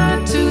find it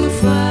hard to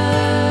fly.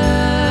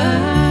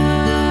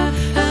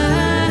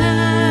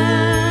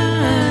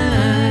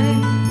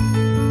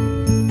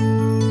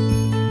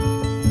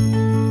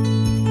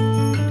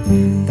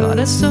 Thought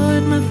I saw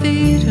at my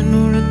feet an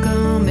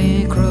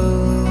origami crow.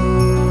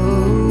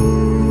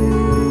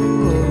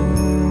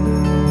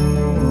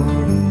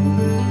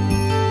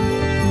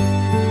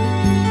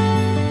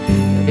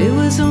 It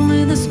was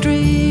only the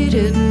street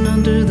hidden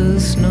under the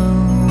snow.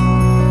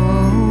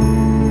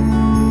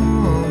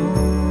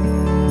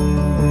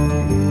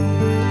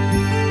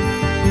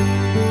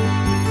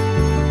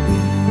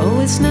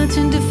 Always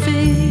snatching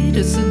defeat,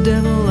 it's the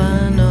devil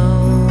I know.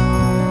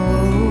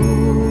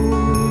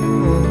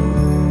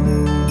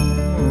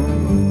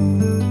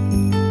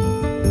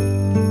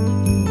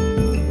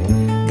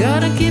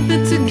 Gotta keep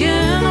it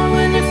together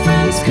when your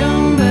friends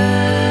come back.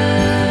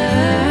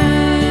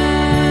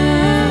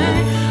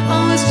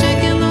 Always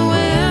checking the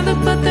weather,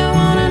 but they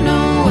wanna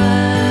know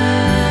why.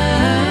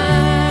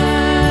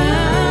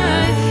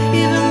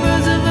 Even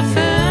birds of a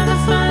feather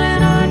find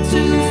it hard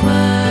to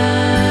fly.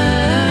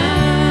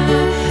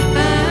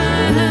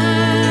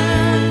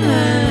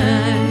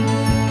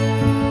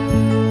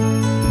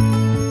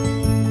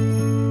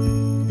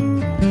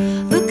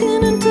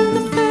 Looking into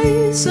the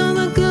face of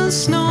the good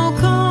snow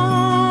cone.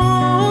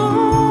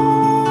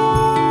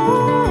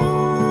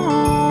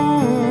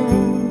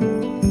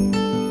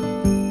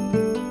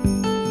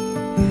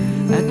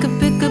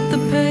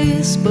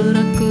 But I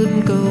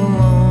couldn't go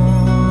on.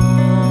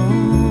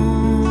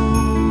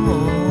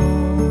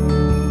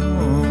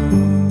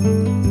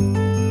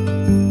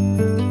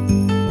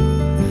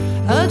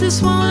 I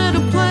just wanted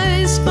a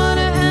place, but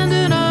I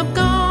ended up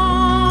gone.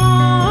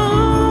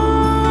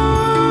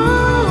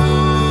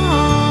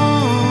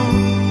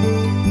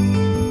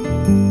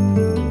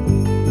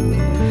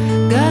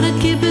 Gotta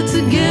keep it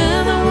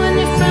together when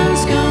your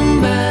friends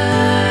come back.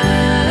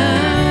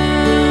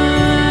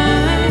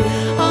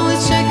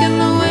 Always checking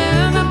the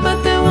weather, but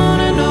they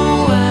wanna know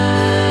why.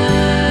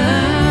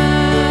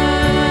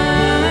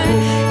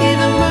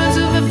 Even birds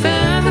of a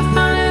feather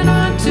find it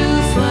hard to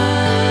fly.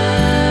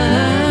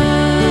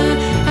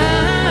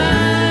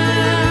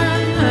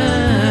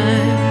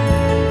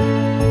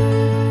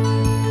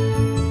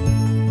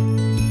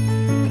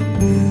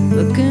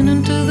 Looking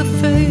into the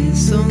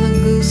face of the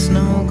goose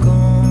snow cone.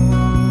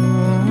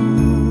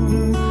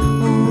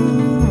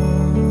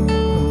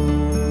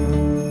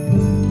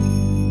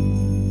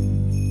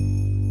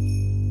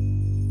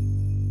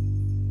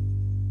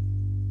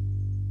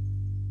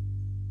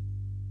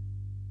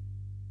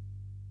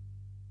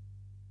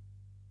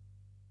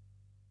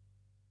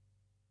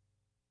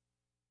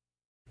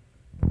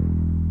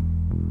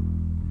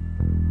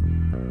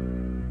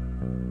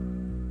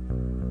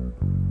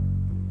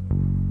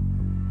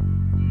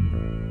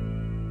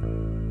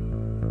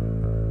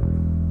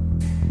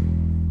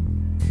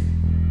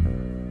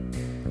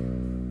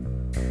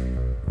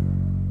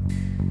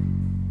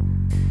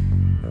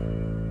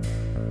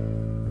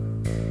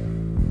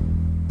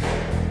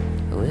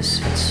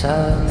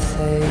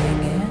 something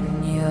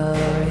in your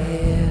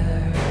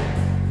ear.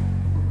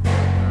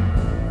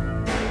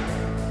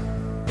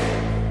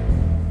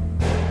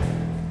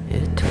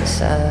 It was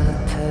a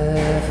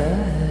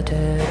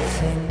perverted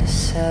thing to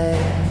say,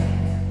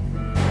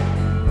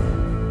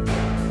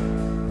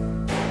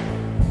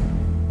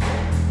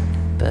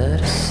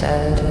 but I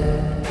said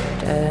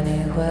it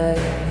anyway.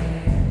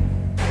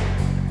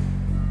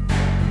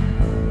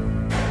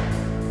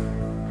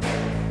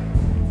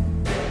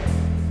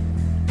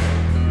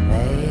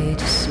 Made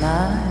you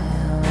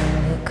smile,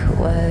 look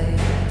away.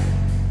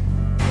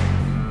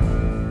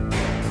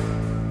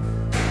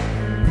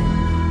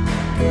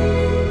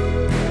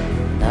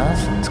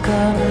 Nothing's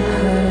gonna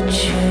hurt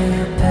you,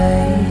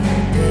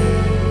 baby.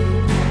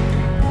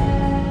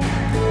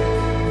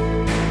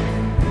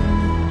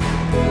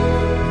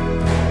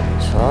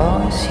 As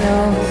long as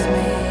you're with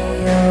me,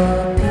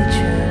 you'll be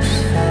just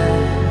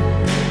fine.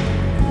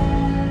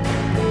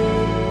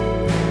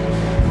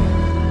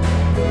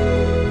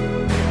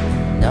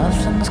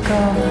 Nothing's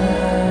gonna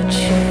hurt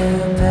you,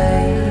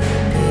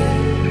 baby.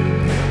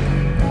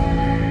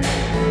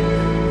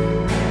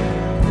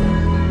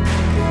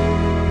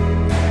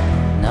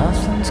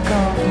 Nothing's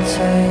gonna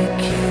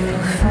take you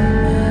from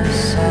my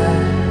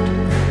side.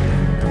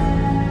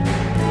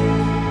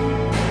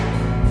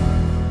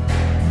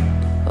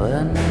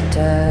 When we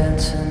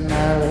dance in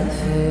my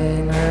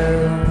living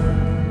room,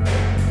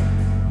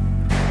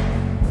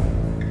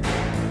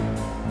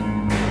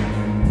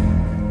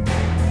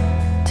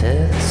 to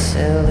the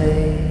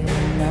silly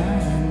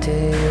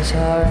 90s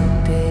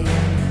R&B.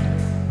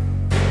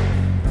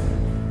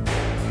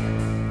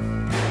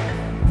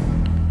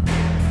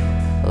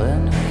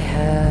 When we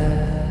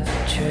have a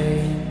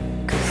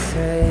drink or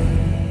three,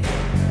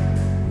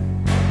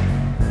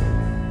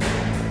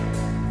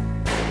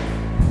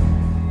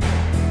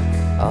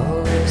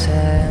 always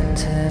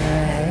ends in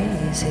a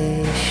hazy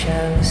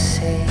show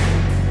scene.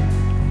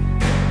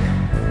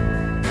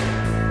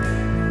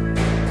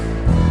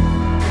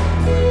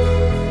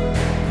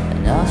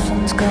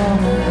 Nothing's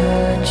gonna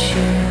hurt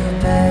you,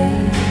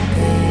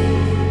 baby.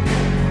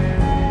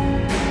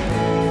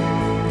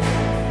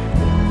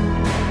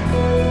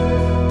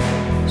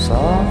 As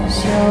long as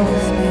you're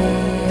with me,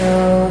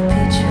 you'll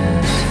be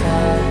just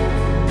fine.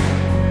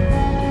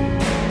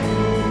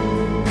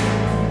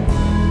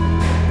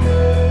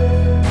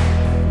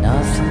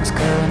 Nothing's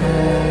gonna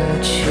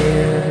hurt you,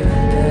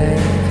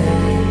 baby.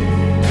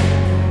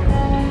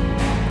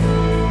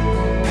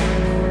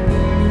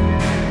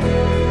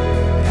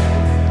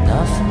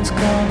 Nothing's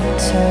gonna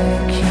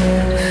take you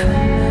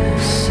from my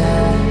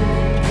side.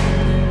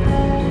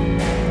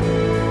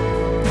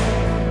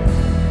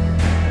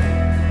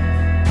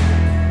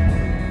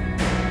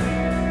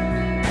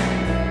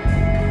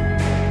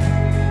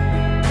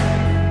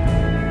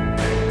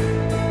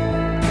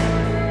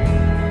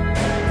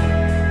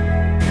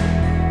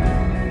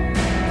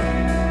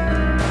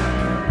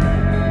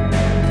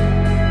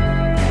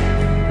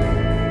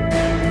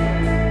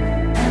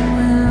 And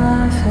we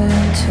laugh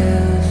into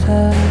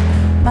the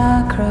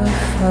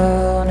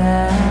microphone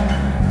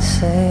and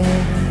sing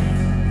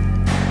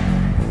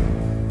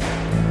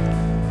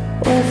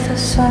with the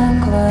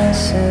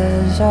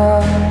sunglasses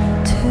on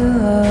to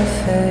a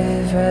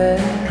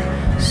favorite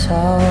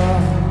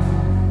song.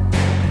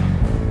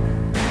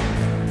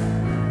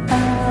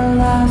 And we're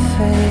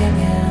laughing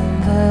in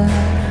the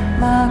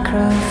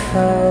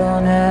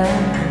microphone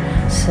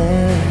and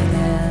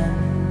singing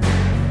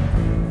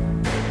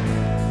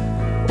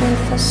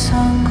with the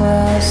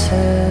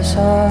sunglasses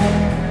on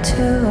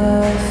to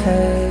a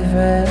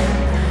favorite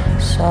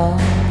song.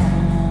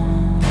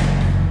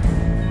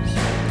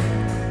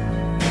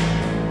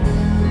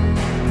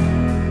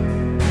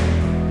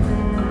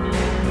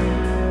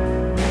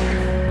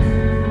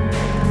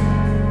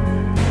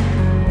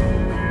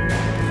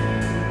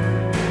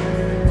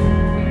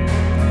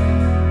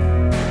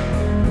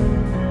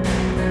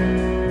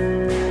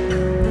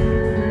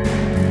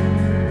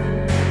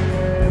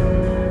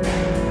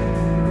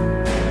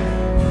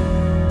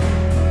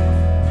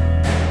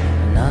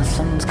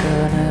 Nothing's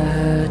gonna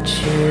hurt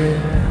you,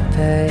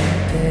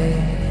 baby.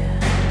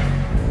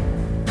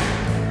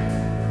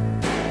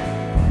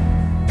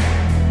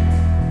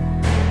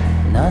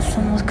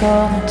 Nothing's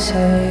gonna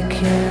take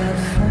you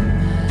from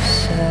my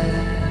side.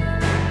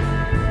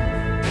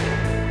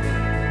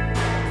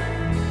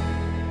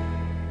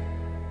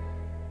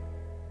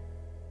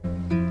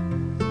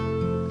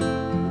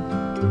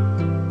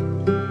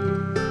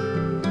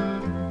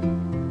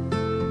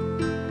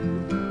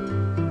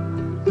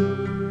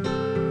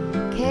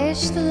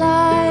 Catch the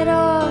light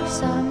of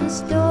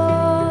summer's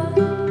dawn.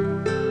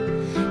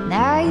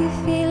 Now you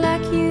feel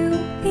like you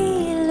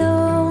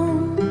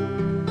belong.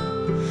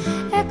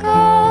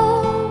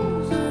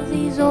 Echoes of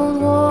these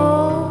old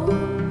walls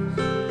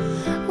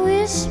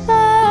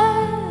whisper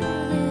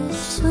this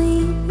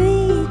sweet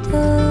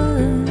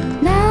return.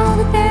 Now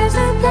that there's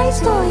a place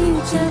for you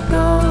to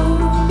go,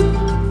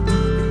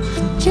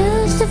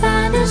 just to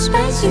find a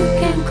space you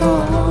can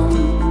call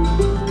home.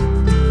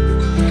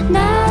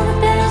 Now that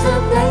there's a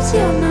place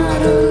you're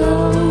not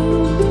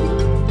alone.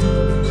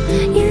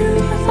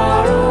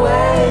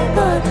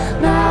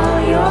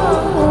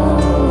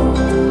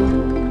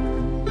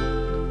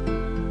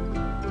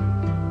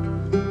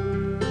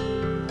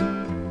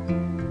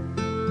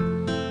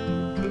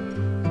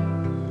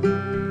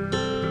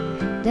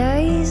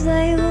 days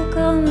they will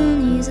come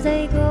and years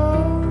they go,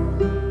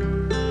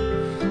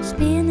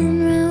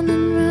 spinning round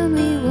and round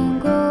we won't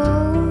go.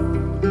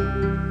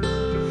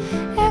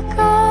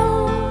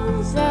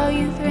 Echoes, our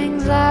youth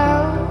rings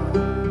out.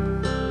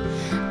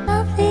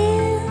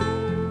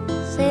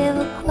 Nothing's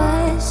ever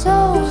quite so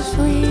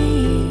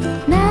sweet.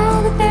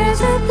 Now that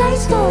there's a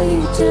place for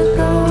you to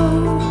go,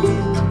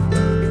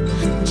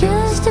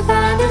 just to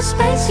find a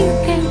space you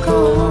can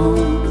call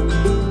home.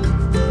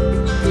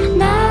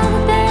 Now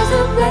that there's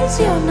a place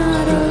you're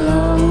not alone.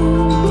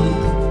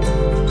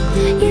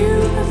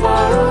 You've been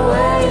far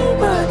away,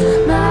 but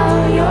now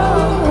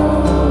you're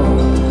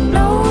home.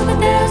 Know that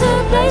there's a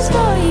place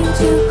for you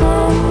to go.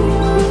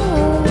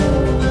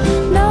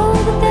 Know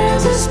that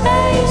there's a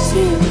space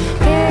you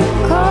can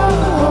call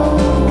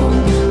home.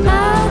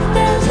 Now that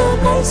there's a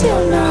place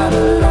you're not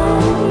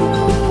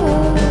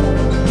alone.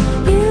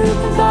 You've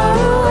been far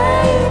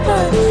away,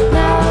 but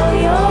now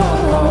you're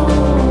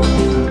home.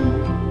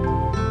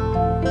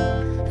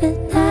 But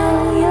now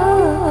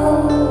you're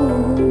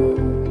home.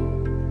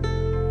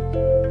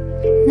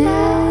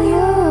 Now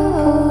you're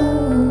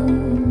home.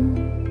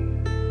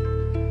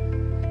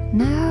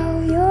 Now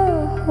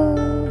you're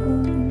home.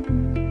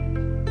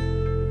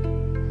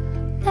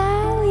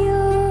 Now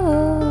you're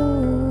home.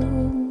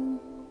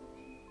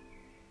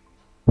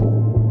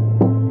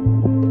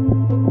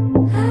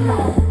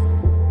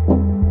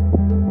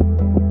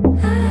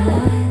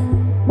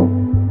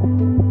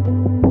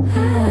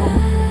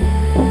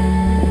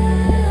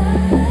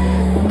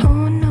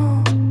 Oh no,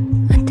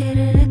 I did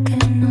it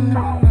again. I let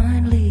my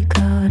mind leak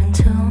out and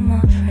tell my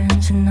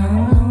friends, and now I'm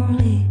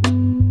lonely,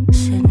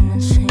 sitting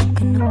and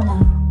sinking the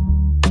blue.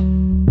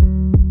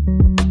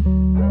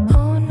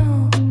 Oh no,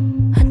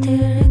 I did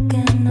it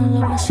again. I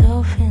locked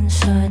myself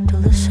inside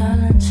till the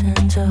silence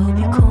ends. I hope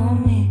you call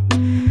me,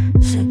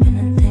 slipping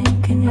and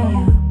thinking of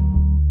you,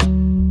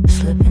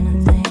 slipping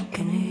and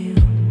thinking of you.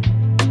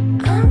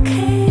 I'm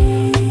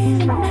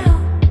caving now,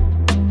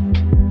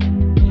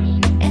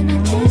 and I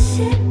just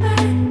sit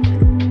back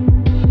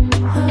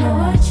while I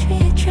watch me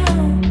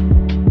drown.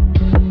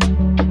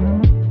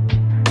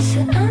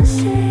 Said I'm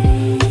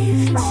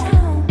safe and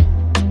sound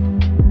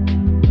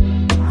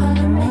while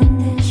I'm in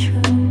this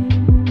room.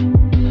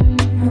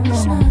 No,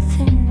 it's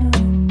nothing new.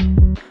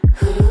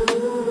 Ooh.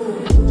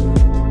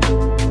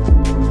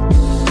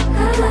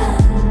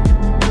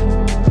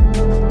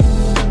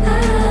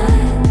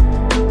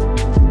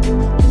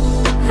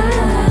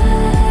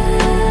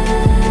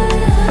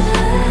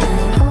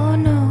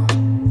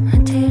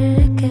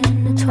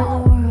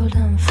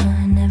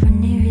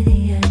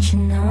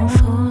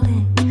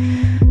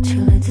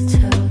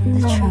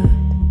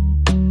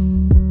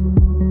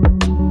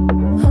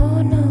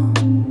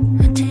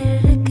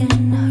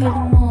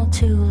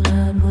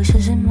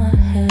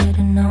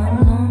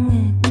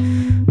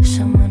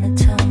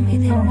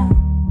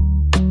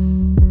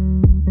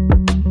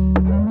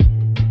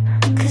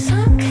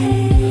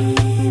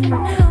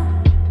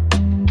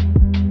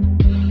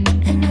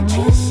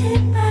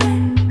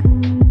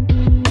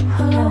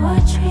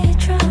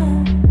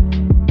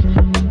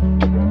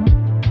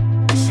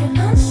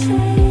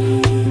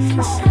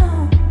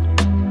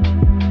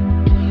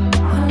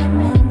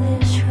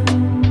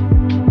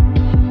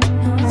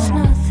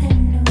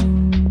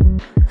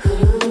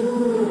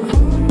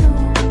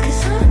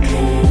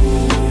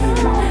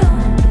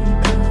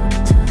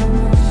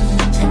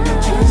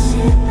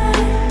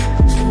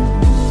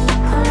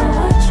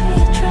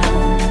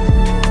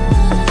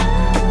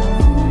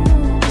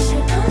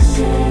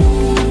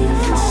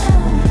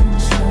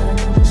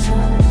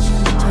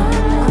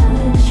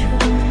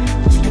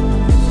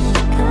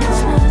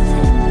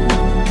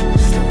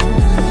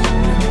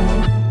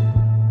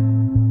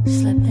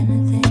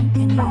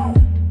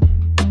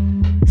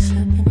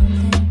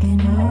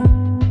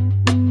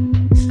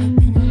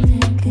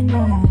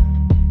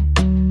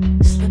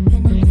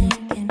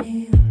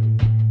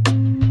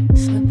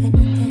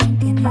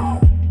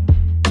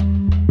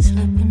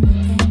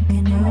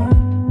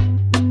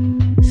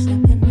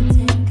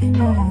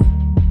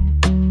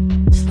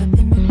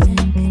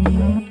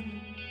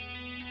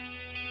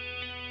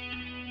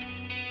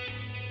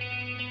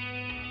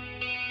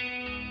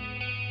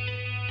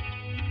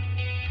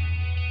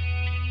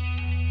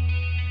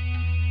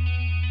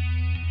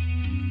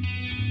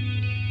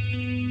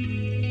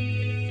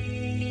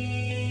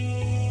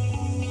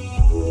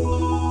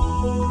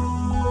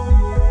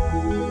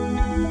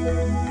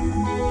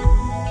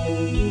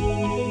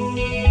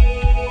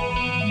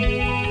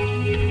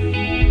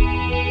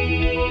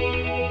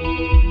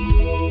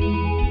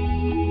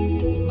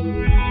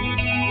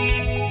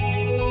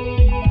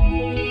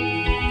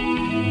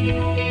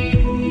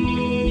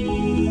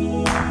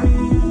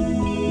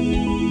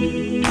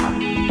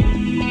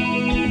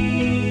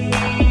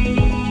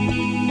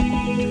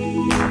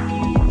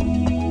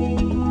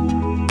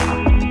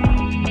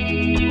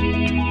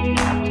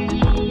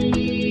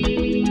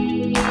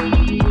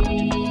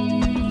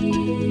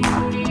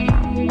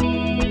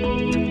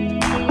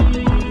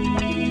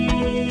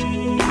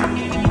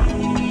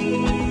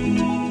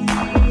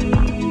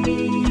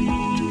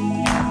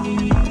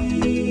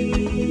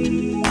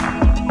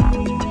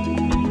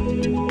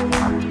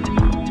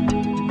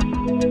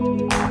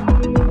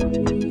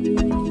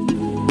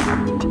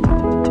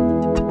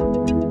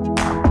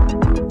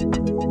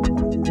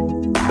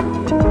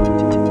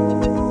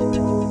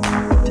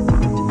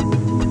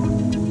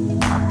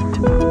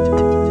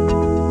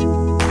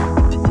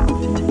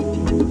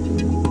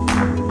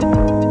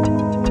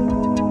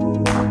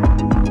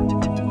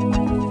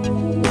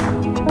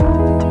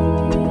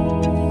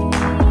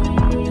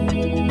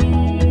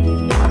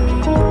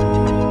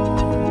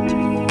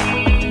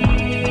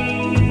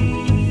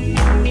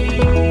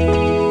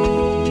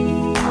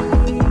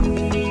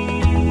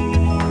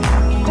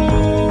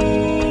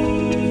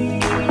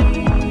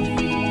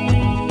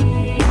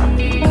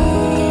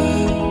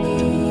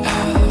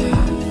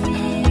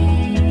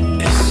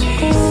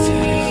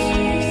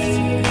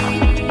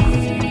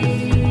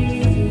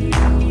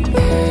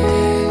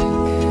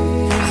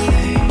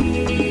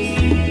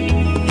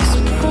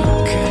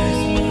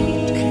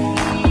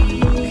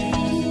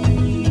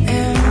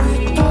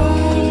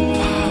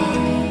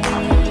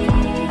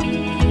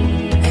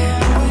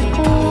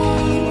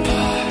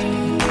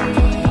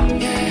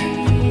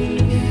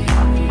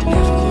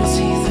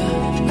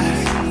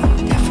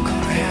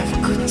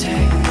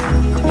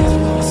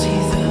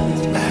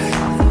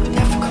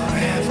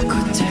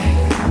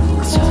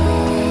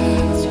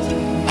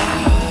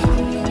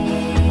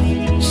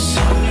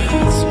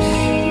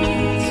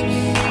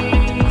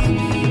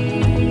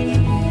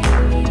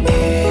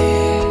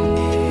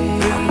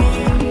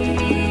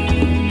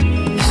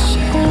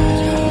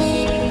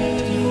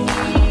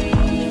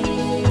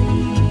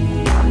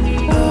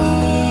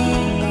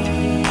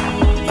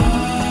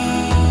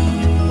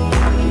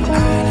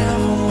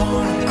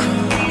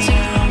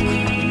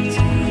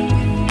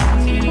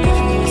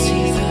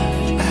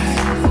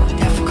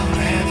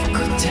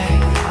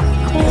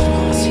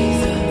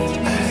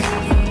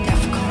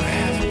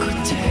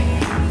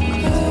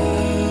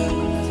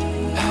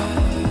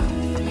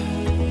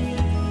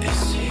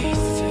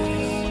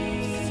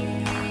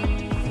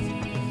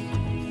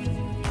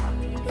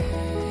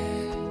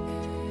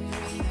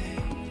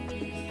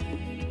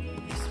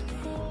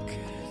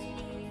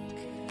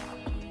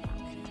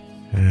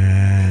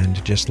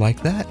 And just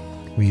like that,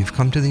 we've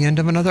come to the end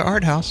of another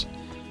Art House,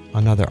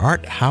 another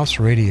ArtHaus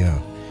Radio.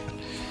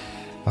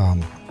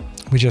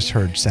 We just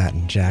heard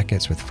Satin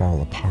Jackets with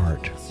Fall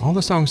Apart. All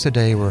the songs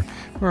today were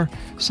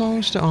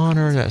songs to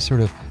honor that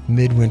sort of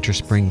midwinter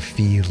spring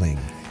feeling.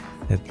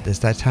 It's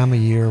that time of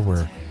year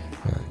where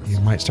you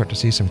might start to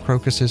see some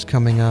crocuses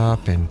coming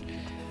up and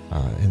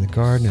in the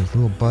garden, there's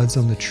little buds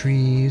on the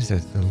trees.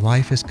 The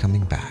life is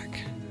coming back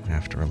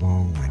after a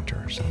long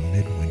winter. So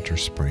midwinter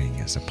spring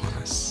is upon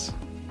us.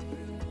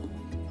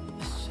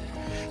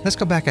 Let's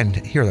go back and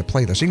hear the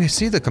playlist. You can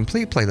see the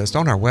complete playlist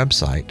on our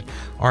website,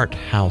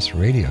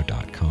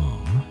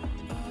 arthausradio.com.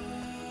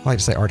 I like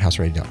to say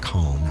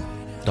arthausradio.com.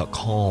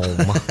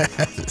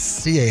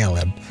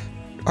 C-A-L-M.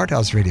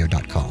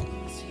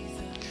 arthausradio.com.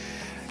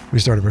 We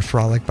started with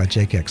Frolic by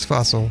Jake X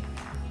Fossil.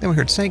 Then we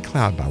heard St.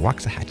 Cloud by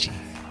Waxahachie.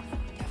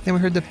 Then we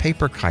heard The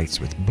Paper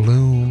Kites with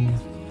Bloom.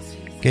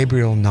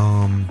 Gabriel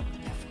Nam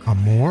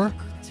Amour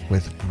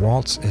with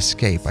Waltz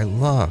Escape. I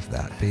love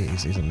that.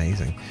 He's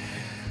amazing.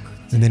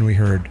 And then we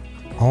heard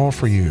All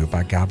For You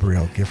by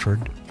Gabrielle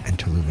Gifford and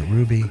Tallulah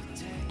Ruby.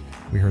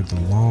 We heard The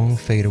Long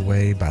Fade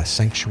Away by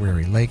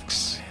Sanctuary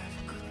Lakes.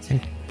 And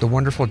the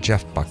wonderful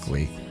Jeff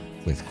Buckley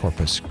with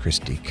Corpus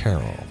Christi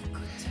Carol.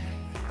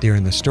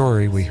 During the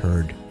story, we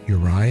heard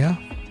Uriah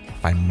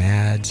by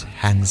Mads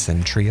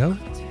Hansen Trio.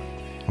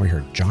 And we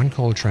heard John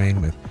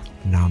Coltrane with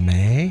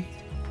Naima.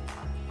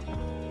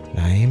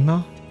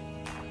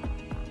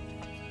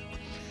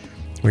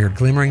 We heard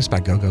Glimmerings by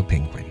Go-Go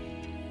Penguin.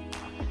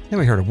 Then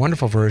we heard a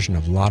wonderful version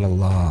of Lotta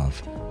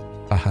Love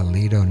by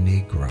Halido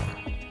Negro.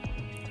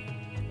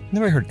 And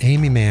then we heard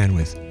Amy Mann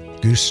with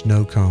Goose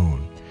Snow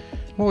Cone.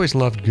 I've always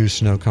loved Goose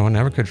Snow Cone.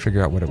 Never could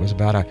figure out what it was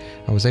about. I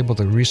was able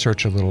to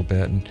research a little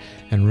bit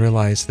and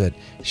realize that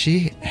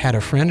she had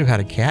a friend who had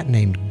a cat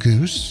named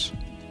Goose.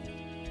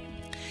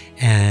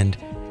 And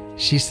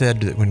she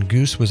said that when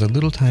Goose was a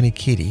little tiny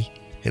kitty,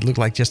 it looked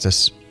like just a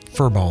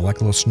fur ball, like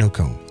a little snow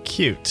cone.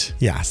 Cute.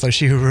 Yeah, so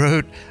she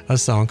wrote a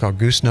song called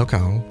Goose Snow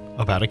Cone.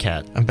 About a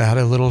cat. About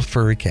a little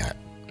furry cat.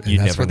 And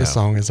that's what the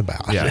song is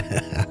about. Yeah.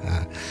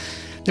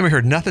 Then we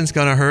heard Nothing's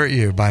Gonna Hurt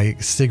You by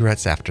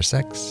Cigarettes After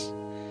Sex.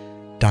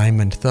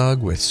 Diamond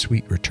Thug with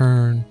Sweet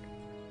Return.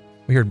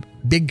 We heard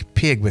Big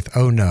Pig with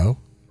Oh No.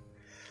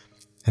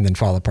 And then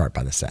Fall Apart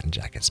by the Satin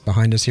Jackets.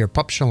 Behind us here,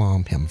 Pup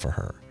Shalom, Hymn for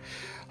Her.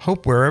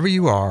 Hope wherever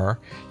you are,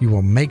 you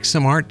will make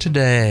some art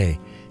today.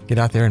 Get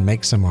out there and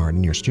make some art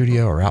in your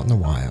studio or out in the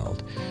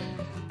wild.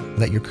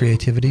 Let your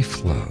creativity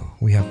flow.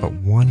 We have but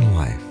one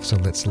life, so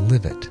let's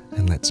live it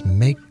and let's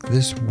make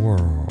this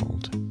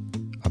world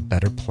a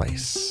better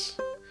place.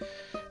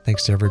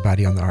 Thanks to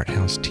everybody on the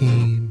ArtHaus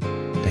team.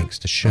 Thanks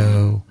to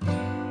Show.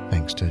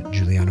 Thanks to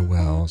Juliana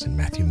Wells and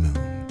Matthew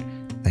Moon.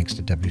 Thanks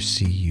to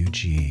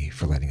WCUG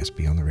for letting us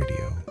be on the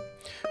radio.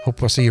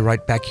 Hope we'll see you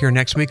right back here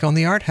next week on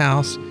the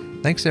ArtHaus.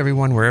 Thanks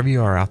everyone, wherever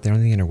you are out there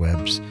on the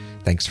interwebs.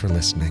 Thanks for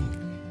listening.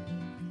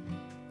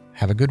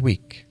 Have a good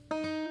week.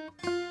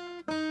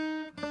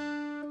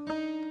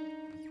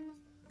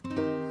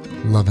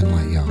 Love and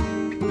light, y'all.